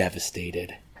is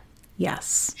devastated.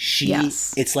 Yes.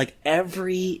 It's like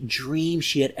every dream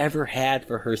she had ever had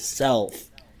for herself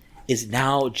is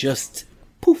now just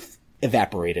poof,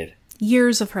 evaporated.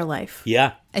 years of her life.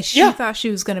 Yeah. And she thought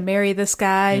she was going to marry this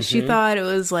guy. Mm-hmm. She thought it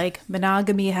was like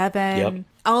monogamy heaven. Yep.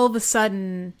 All of a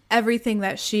sudden, everything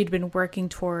that she'd been working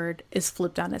toward is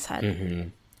flipped on its head. Mm-hmm.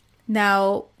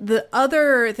 Now, the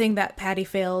other thing that Patty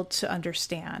failed to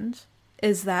understand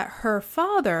is that her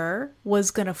father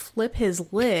was going to flip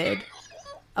his lid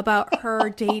about her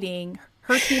dating,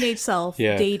 her teenage self,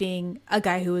 dating a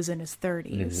guy who was in his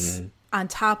 30s. Mm-hmm. On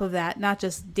top of that, not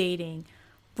just dating,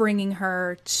 bringing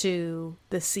her to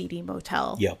the seedy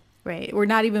motel. Yep. Right? We're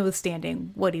not even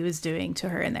withstanding what he was doing to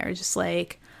her in there. Just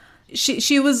like,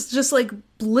 she was just like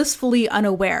blissfully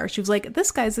unaware. She was like,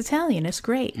 this guy's Italian. It's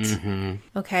great. Mm-hmm.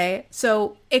 Okay.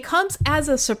 So it comes as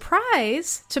a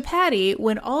surprise to Patty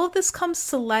when all of this comes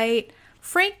to light.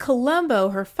 Frank Columbo,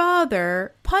 her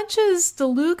father, punches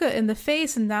DeLuca in the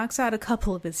face and knocks out a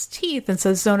couple of his teeth and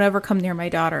says, don't ever come near my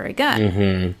daughter again. Mm-hmm.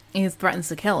 And he threatens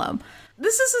to kill him.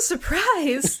 This is a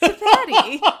surprise to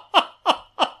Patty.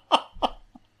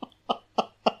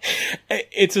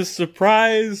 It's a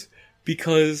surprise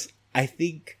because I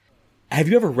think... Have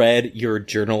you ever read your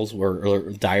journals or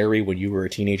diary when you were a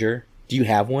teenager? Do you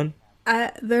have one?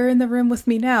 They're in the room with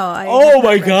me now. Oh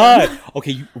my God.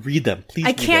 Okay, you read them, please.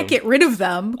 I can't get rid of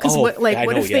them because what if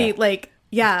they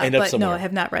end up somewhere. No, I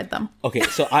have not read them. Okay,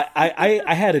 so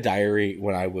I had a diary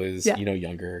when I was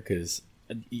younger because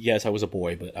yes, I was a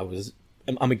boy, but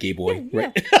I'm a gay boy,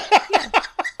 right? Yeah.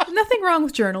 Nothing wrong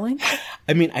with journaling.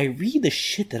 I mean, I read the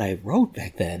shit that I wrote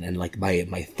back then and like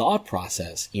my thought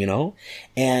process,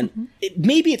 and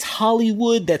maybe it's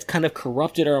Hollywood that's kind of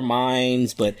corrupted our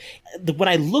minds. But when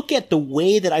I look at the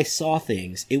way that I saw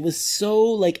things, it was so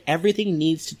like everything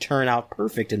needs to turn out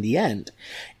perfect in the end.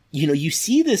 You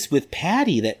see this with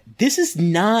Patty that this is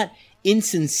not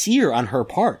insincere on her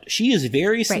part. She is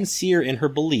very sincere in her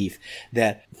belief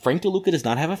that Frank DeLuca does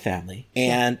not have a family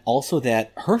and also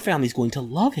that her family is going to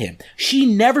love him. She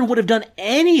never would have done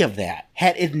any of that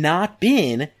had it not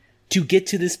been to get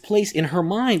to this place in her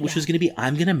mind, which was going to be,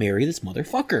 I'm going to marry this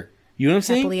motherfucker. You know what I'm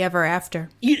saying? Happily ever after.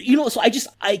 So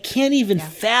I can't even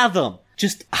fathom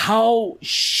just how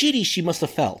shitty she must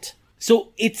have felt. So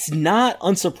it's not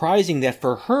unsurprising that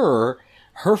for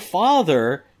her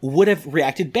father would have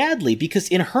reacted badly because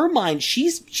in her mind,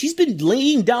 she's been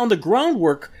laying down the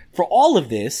groundwork for all of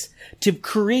this to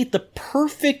create the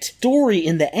perfect story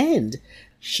in the end.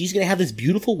 She's going to have this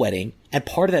beautiful wedding. And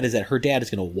part of that is that her dad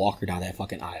is going to walk her down that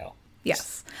fucking aisle.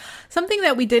 Yes. Something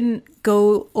that we didn't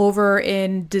go over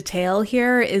in detail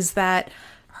here is that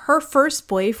her first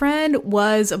boyfriend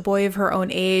was a boy of her own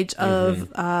age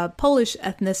of Polish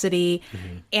ethnicity.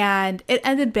 Mm-hmm. And it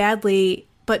ended badly,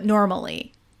 but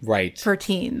normally. Right. For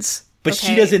teens. But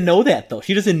she doesn't know that, though.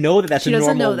 She doesn't know that that's a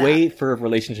normal way for a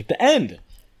relationship to end.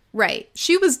 Right.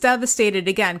 She was devastated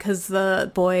again because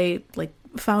the boy,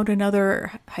 found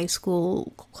another high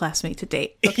school classmate to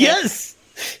date. Okay? Yes!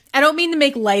 I don't mean to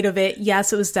make light of it.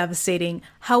 Yes, it was devastating.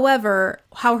 However,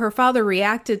 how her father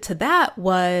reacted to that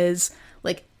was,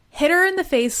 hit her in the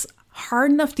face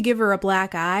hard enough to give her a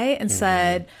black eye and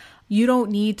said... You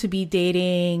don't need to be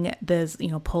dating this,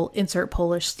 insert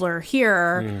Polish slur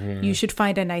here. Mm-hmm. You should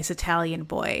find a nice Italian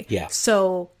boy. Yeah.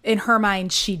 So in her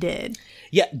mind, she did.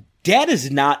 Yeah. Dad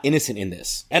is not innocent in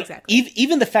this. And exactly.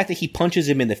 Even the fact that he punches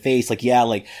him in the face, I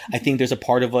think there's a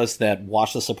part of us that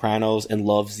watched The Sopranos and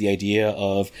loves the idea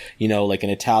of, an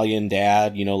Italian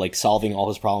dad, solving all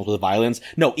his problems with violence.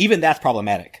 No, even that's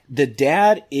problematic. The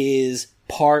dad is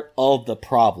part of the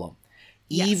problem.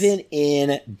 Yes. Even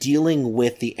in dealing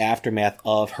with the aftermath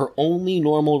of her only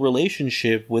normal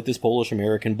relationship with this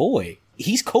Polish-American boy.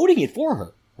 He's coding it for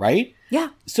her, right?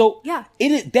 Yeah. So,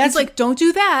 that's He's don't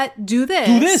do that, do this.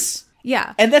 Do this.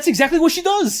 Yeah. And that's exactly what she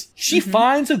does. She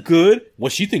finds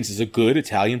what she thinks is a good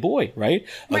Italian boy, right?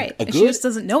 Right. And she just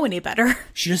doesn't know any better.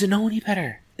 She doesn't know any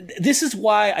better. This is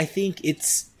why I think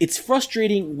it's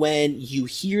frustrating when you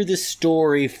hear this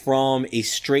story from a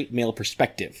straight male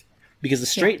perspective. Because the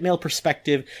straight male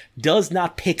perspective does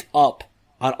not pick up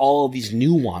on all of these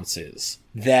nuances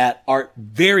that are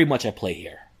very much at play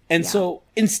here. And so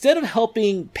instead of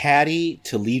helping Patty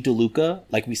to leave DeLuca,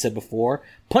 like we said before,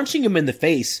 punching him in the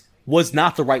face was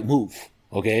not the right move.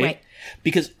 Okay? Right.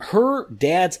 Because her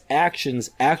dad's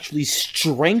actions actually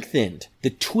strengthened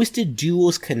the twisted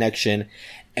duo's connection.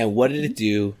 And what did it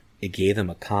do? It gave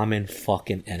them a common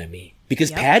fucking enemy.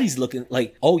 Because Patty's looking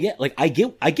I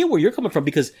get where you're coming from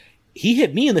because he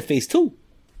hit me in the face too.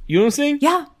 You know what I'm saying?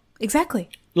 Yeah, exactly.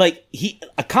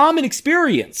 A common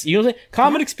experience. You know what I'm saying?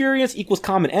 Common experience equals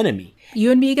common enemy.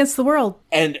 You and me against the world.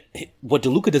 And what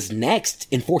DeLuca does next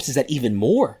enforces that even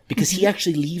more because he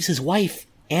actually leaves his wife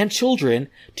and children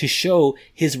to show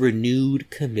his renewed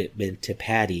commitment to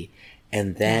Patty.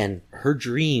 And then her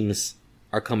dreams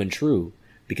are coming true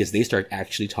because they start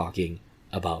actually talking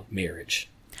about marriage.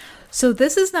 So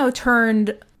this is now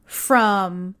turned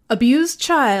from abused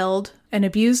child, an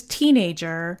abused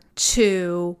teenager,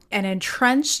 to an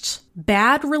entrenched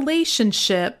bad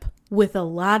relationship with a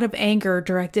lot of anger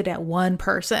directed at one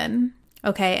person.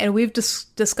 Okay, and we've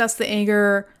discussed the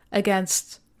anger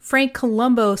against Frank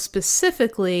Columbo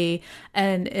specifically,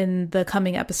 and in the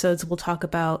coming episodes we'll talk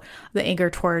about the anger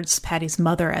towards Patty's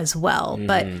mother as well.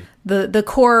 But the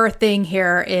core thing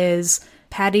here is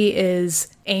Patty is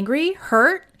angry,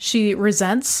 hurt. She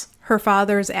resents her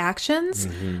father's actions.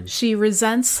 She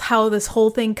resents how this whole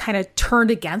thing kind of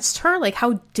turned against her. Like,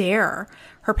 how dare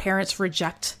her parents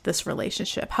reject this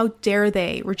relationship? How dare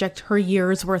they reject her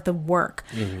years worth of work,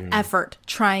 effort,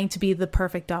 trying to be the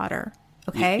perfect daughter?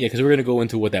 Okay. Yeah, because we're going to go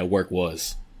into what that work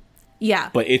was.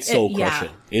 Yeah. But it's soul crushing.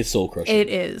 Yeah. It's soul crushing. It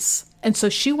is. And so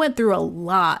she went through a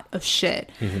lot of shit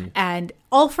and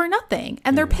all for nothing.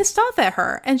 And they're pissed off at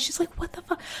her. And she's like, what the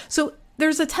fuck? So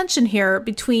there's a tension here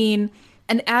between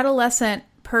an adolescent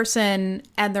person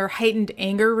and their heightened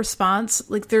anger response.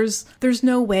 Like, there's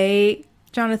no way,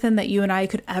 Jonathan, that you and I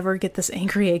could ever get this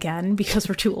angry again because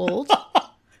we're too old.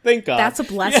 Thank God. That's a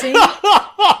blessing.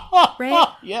 Right?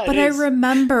 Yeah, but I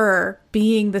remember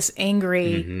being this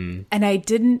angry and I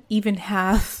didn't even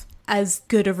have as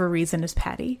good of a reason as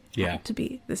Patty had to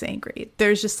be this angry.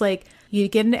 There's just like, you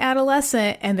get an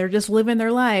adolescent and they're just living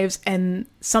their lives and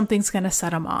something's going to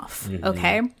set them off.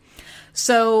 Okay.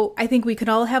 So I think we can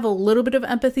all have a little bit of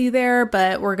empathy there,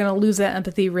 but we're going to lose that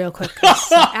empathy real quick because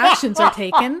some actions are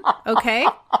taken. Okay.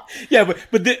 Yeah,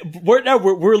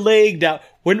 we're laying down.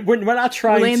 We're not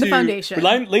trying to... We're laying the foundation.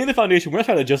 We're laying the foundation. We're not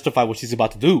trying to justify what she's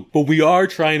about to do, but we are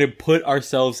trying to put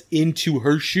ourselves into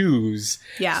her shoes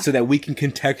so that we can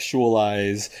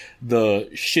contextualize the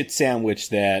shit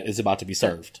sandwich that is about to be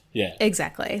served. Yeah.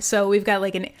 Exactly. So we've got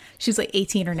she's like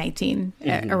 18 or 19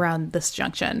 around this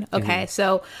junction. Okay.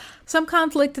 So some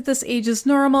conflict at this age is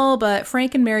normal, but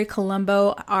Frank and Mary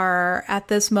Columbo are at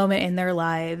this moment in their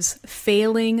lives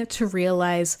failing to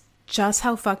realize just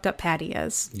how fucked up Patty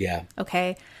is. Yeah.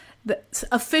 Okay.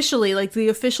 Officially, the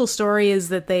official story is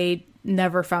that they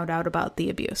never found out about the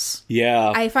abuse.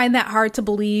 Yeah. I find that hard to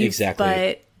believe. Exactly.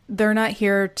 But they're not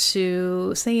here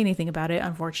to say anything about it,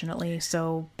 unfortunately.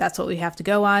 So that's what we have to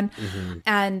go on.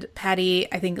 And Patty,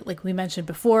 I think, like we mentioned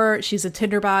before, she's a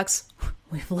tinderbox.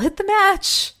 We've lit the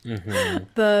match.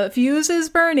 The fuse is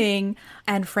burning.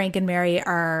 And Frank and Mary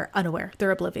are unaware.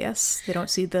 They're oblivious. They don't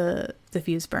see the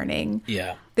fuse burning.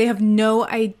 Yeah. They have no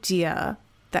idea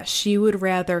that she would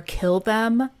rather kill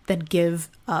them than give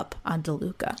up on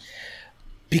DeLuca.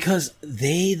 Because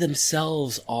they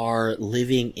themselves are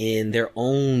living in their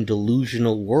own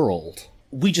delusional world.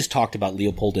 We just talked about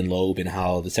Leopold and Loeb and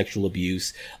how the sexual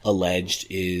abuse alleged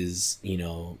is,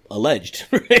 alleged,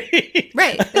 right?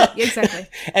 Right, exactly.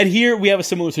 And here we have a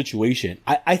similar situation.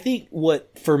 I think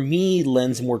what, for me,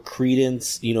 lends more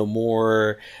credence,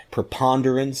 more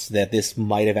preponderance that this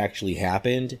might have actually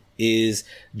happened is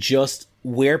just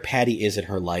where Patty is in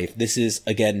her life. This is,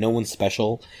 again, no one's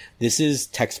special. This is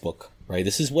textbook, right?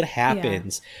 This is what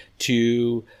happens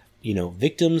to...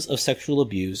 victims of sexual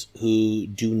abuse who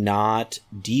do not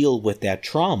deal with that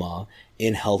trauma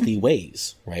in healthy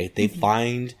ways, right? They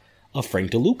find a Frank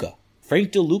DeLuca.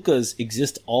 Frank DeLucas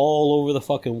exist all over the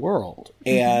fucking world.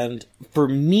 And for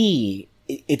me,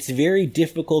 it's very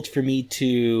difficult for me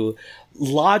to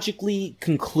logically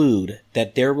conclude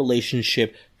that their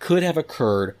relationship could have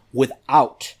occurred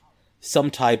without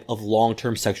some type of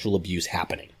long-term sexual abuse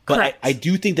happening. But I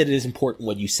do think that it is important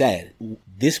what you said.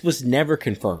 This was never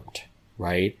confirmed,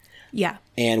 right? Yeah.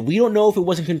 And we don't know if it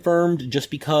wasn't confirmed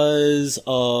just because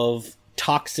of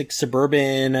toxic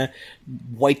suburban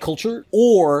white culture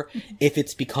or if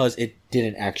it's because it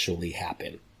didn't actually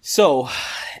happen. So,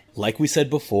 like we said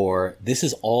before, this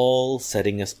is all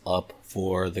setting us up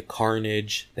for the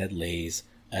carnage that lays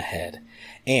ahead.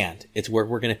 And it's where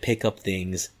we're going to pick up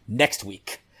things next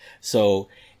week. So...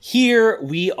 here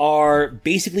we are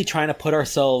basically trying to put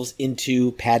ourselves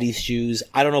into Patty's shoes.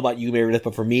 I don't know about you, Meredith,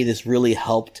 but for me, this really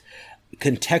helped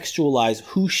contextualize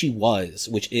who she was,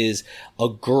 which is a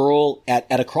girl at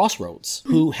a crossroads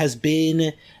who has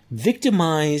been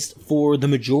victimized for the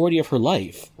majority of her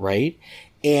life, right?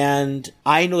 And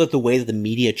I know that the way that the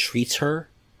media treats her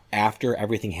after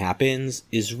everything happens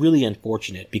is really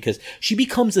unfortunate because she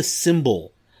becomes a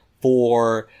symbol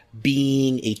for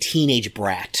being a teenage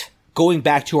brat. going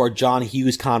back to our John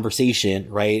Hughes conversation,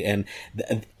 right? And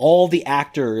all the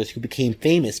actors who became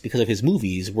famous because of his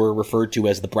movies were referred to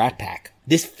as the Brat Pack.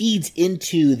 This feeds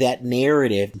into that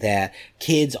narrative that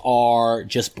kids are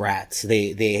just brats.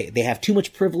 They have too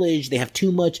much privilege. They have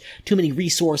too many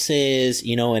resources,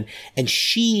 you know, and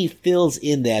she fills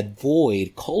in that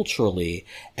void culturally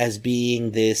as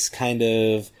being this kind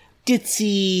of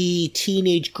ditzy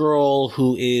teenage girl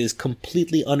who is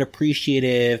completely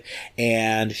unappreciative,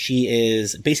 and she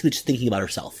is basically just thinking about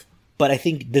herself. But I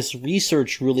think this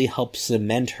research really helps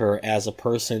cement her as a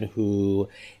person who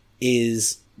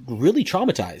is really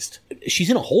traumatized.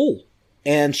 She's in a hole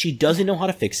and she doesn't know how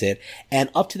to fix it. And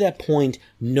up to that point,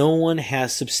 no one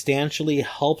has substantially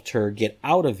helped her get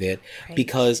out of it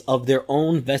because of their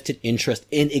own vested interest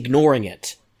in ignoring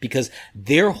it. Because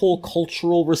their whole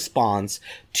cultural response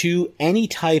to any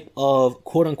type of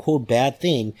quote unquote bad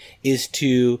thing is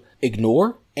to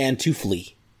ignore and to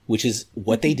flee, which is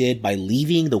what they did by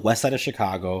leaving the west side of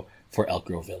Chicago for Elk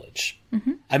Grove Village.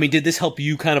 Mm-hmm. I mean, did this help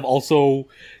you kind of also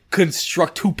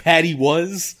construct who Patty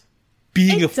was?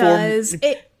 Being it does.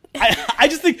 I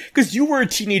just think, because you were a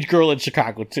teenage girl in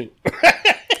Chicago too.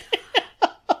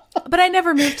 But I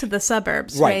never moved to the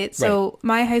suburbs, right? So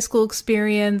my high school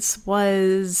experience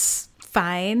was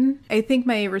fine. I think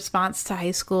my response to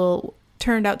high school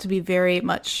turned out to be very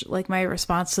much like my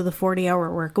response to the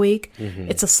 40-hour work week. Mm-hmm.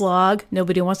 It's a slog.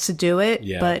 Nobody wants to do it.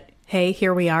 Yeah. But hey,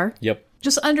 here we are. Yep.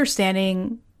 Just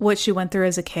understanding what she went through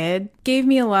as a kid gave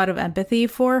me a lot of empathy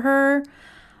for her,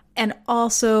 and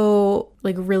also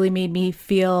like really made me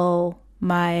feel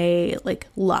my like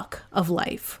luck of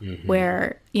life,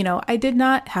 where, you know, I did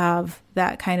not have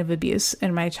that kind of abuse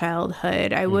in my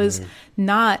childhood. I was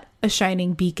not a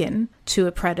shining beacon to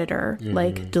a predator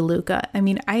like DeLuca. I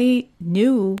mean, I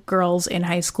knew girls in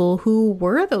high school who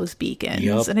were those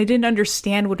beacons, and I didn't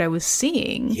understand what I was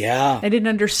seeing. Yeah. I didn't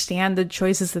understand the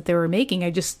choices that they were making. I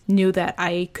just knew that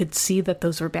I could see that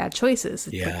those were bad choices.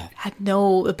 Yeah. I had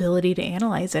no ability to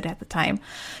analyze it at the time.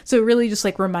 So it really just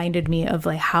like reminded me of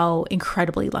like how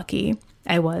incredibly lucky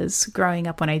I was growing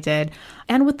up when I did,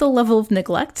 and with the level of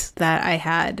neglect that I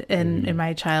had in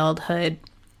my childhood,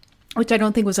 which I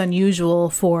don't think was unusual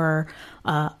for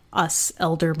us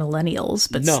elder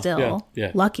millennials, but still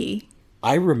lucky.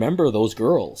 I remember those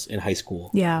girls in high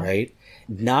school, right?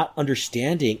 Not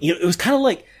understanding, you know, it was kind of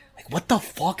like, what the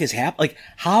fuck is happening? Like,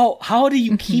 how do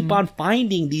you keep on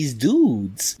finding these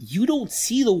dudes? You don't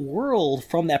see the world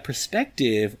from that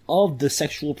perspective of the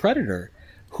sexual predator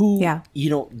who, you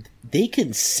know, they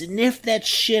can sniff that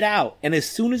shit out. And as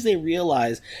soon as they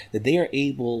realize that they are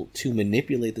able to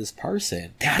manipulate this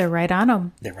person, they're right on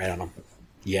them. They're right on them.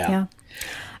 Yeah.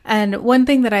 And one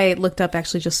thing that I looked up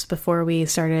actually just before we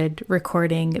started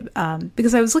recording,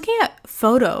 because I was looking at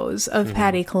photos of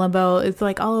Patty Columbo. It's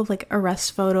like all of like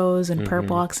arrest photos and perp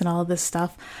walks and all of this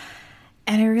stuff.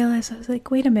 And I realized, I was like,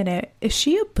 wait a minute, is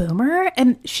she a boomer?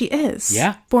 And she is.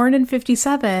 Yeah. Born in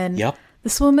 1957. Yep.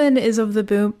 This woman is of the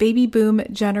baby boom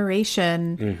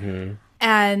generation.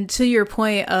 And to your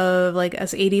point of like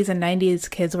us 80s and 90s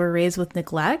kids were raised with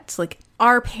neglect, like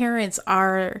our parents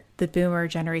are the boomer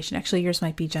generation. Actually, yours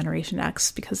might be Generation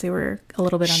X because they were a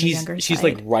little bit on the younger side. She's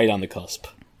like right on the cusp.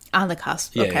 On the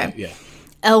cusp, yeah, okay. Yeah.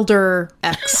 Elder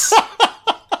X,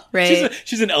 right?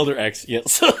 She's an Elder X,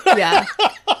 yes. Yeah.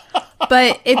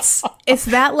 But it's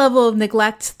that level of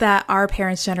neglect that our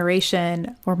parents'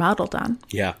 generation were modeled on.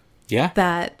 Yeah. Yeah.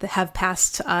 That have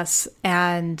passed to us.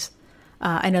 And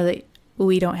I know that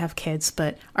we don't have kids,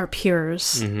 but our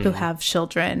peers who have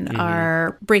children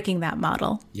are breaking that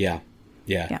model. Yeah.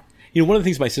 You know, one of the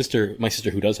things my sister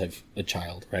who does have a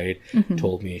child, right,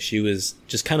 told me, she was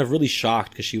just kind of really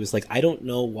shocked because she was like, I don't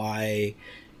know why,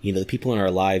 you know, the people in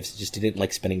our lives just didn't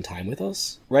like spending time with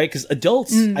us, right? Because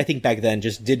adults, I think back then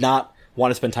just did not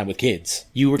want to spend time with kids.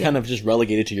 You were kind of just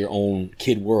relegated to your own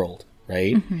kid world.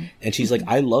 Right. And she's like,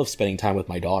 I love spending time with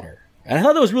my daughter. And I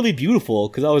thought that was really beautiful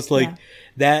because I was like,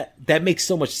 that makes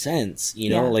so much sense. You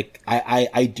know, like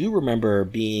I do remember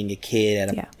being a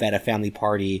kid at a family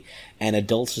party and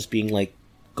adults just being like,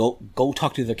 go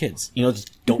talk to their kids. You know,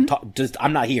 just don't talk. Just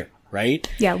I'm not here. Right.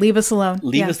 Yeah. Leave us alone.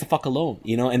 Leave us the fuck alone.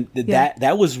 You know, and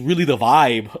that was really the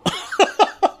vibe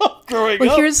growing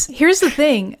up. Here's the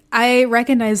thing. I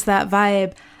recognize that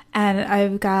vibe. And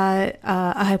I've got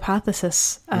a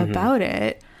hypothesis about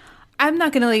it. I'm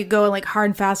not going to like go like hard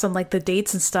and fast on like the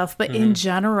dates and stuff, but in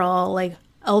general, like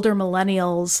elder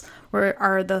millennials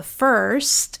are the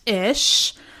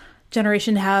first-ish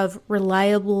generation to have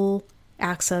reliable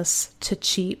access to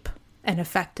cheap and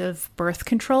effective birth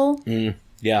control.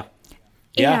 Yeah.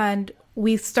 And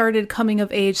we started coming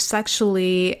of age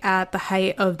sexually at the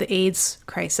height of the AIDS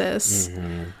crisis.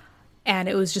 And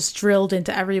it was just drilled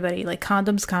into everybody, like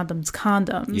condoms, condoms,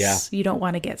 condoms. Yeah. You don't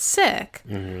want to get sick.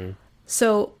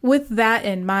 So with that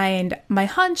in mind, my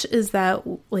hunch is that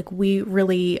like we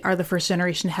really are the first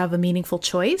generation to have a meaningful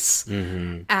choice.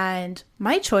 And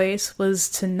my choice was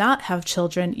to not have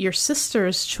children. Your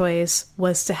sister's choice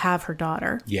was to have her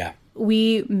daughter. Yeah.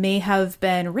 We may have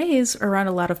been raised around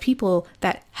a lot of people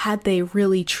that had they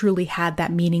really truly had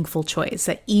that meaningful choice,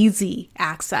 that easy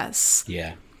access.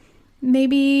 Yeah.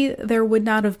 Maybe there would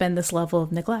not have been this level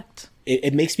of neglect.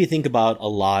 It makes me think about a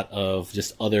lot of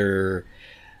just other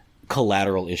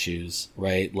collateral issues,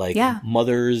 right? Like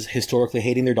mothers historically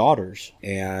hating their daughters.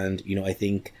 And, you know, I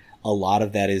think a lot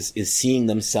of that is seeing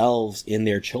themselves in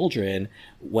their children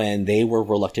when they were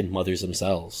reluctant mothers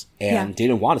themselves and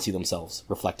didn't want to see themselves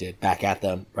reflected back at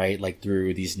them, right? Like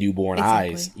through these newborn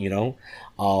eyes, you know?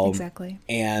 Exactly.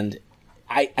 And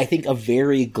I think a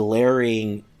very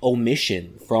glaring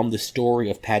omission from the story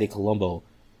of Patty Columbo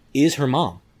is her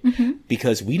mom.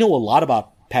 Because we know a lot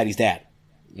about Patty's dad,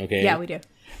 okay? Yeah, we do.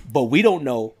 But we don't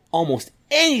know almost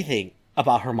anything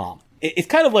about her mom. It's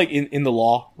kind of like in the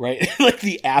law, right? Like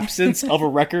the absence of a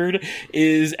record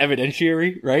is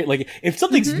evidentiary, right? Like if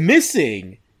something's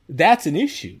missing, that's an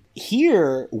issue.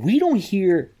 Here, we don't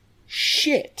hear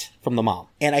shit from the mom.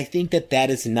 And I think that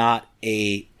is not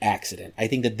a accident. I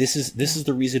think that this is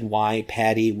the reason why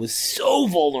Patty was so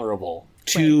vulnerable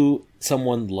to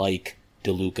someone like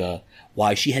DeLuca,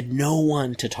 why she had no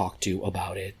one to talk to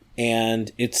about it.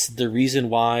 And it's the reason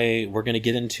why we're going to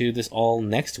get into this all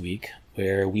next week,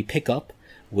 where we pick up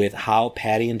with how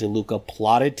Patty and DeLuca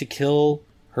plotted to kill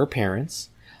her parents,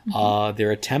 their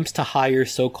attempts to hire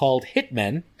so-called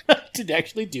hitmen to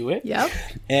actually do it,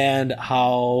 and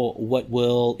how what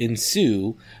will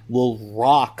ensue will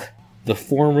rock the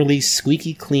formerly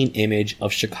squeaky clean image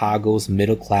of Chicago's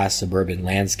middle-class suburban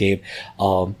landscape.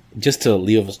 Just to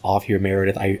leave us off here,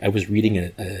 Meredith, I was reading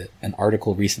an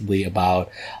article recently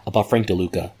about Frank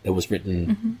DeLuca that was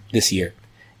written this year.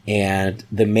 And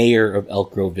the mayor of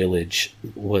Elk Grove Village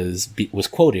was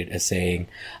quoted as saying,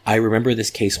 "I remember this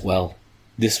case well.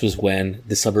 This was when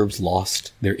the suburbs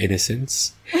lost their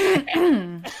innocence."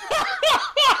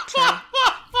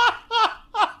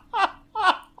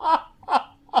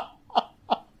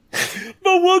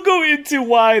 But we'll go into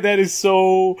why that is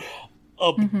so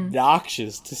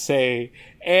obnoxious to say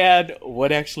and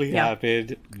what actually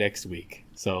happened next week.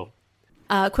 So,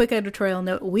 quick editorial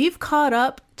note. We've caught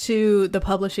up to the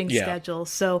publishing schedule,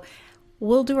 so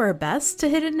we'll do our best to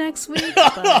hit it next week.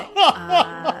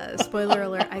 But spoiler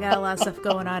alert, I got a lot of stuff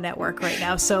going on at work right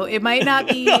now, so it might not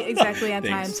be exactly on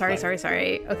time.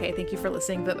 Sorry. Okay, thank you for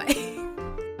listening. Bye-bye.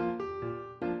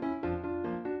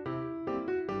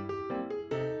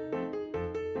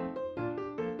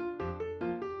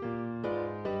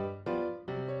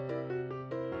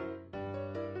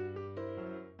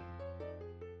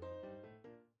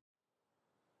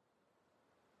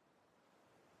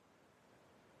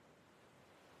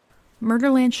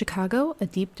 Murderland Chicago, A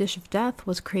Deep Dish of Death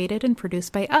was created and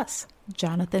produced by us,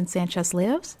 Jonathan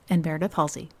Sanchez-Leos and Meredith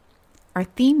Halsey. Our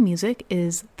theme music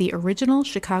is the original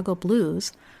Chicago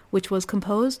Blues, which was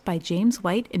composed by James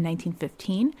White in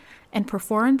 1915 and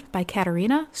performed by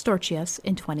Katerina Storchius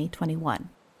in 2021.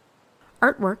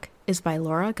 Artwork is by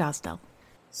Laura Gosdell.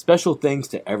 Special thanks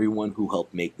to everyone who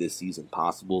helped make this season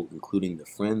possible, including the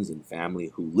friends and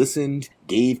family who listened,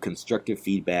 gave constructive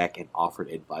feedback, and offered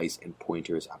advice and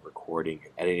pointers on recording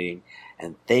and editing.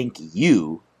 And thank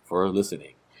you for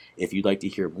listening. If you'd like to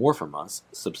hear more from us,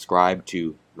 subscribe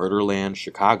to Murderland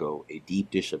Chicago, A Deep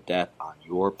Dish of Death on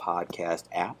your podcast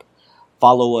app.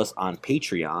 Follow us on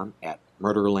Patreon at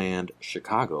Murderland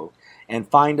Chicago, and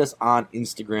find us on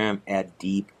Instagram at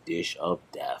Deep Dish of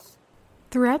Death.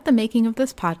 Throughout the making of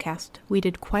this podcast, we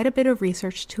did quite a bit of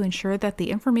research to ensure that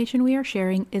the information we are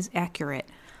sharing is accurate,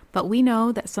 but we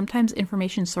know that sometimes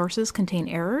information sources contain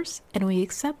errors, and we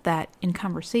accept that, in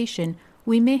conversation,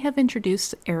 we may have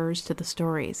introduced errors to the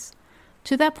stories.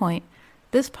 To that point,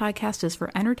 this podcast is for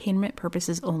entertainment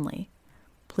purposes only.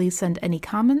 Please send any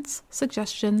comments,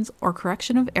 suggestions, or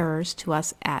correction of errors to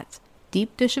us at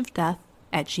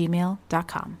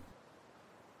deepdishofdeath@gmail.com.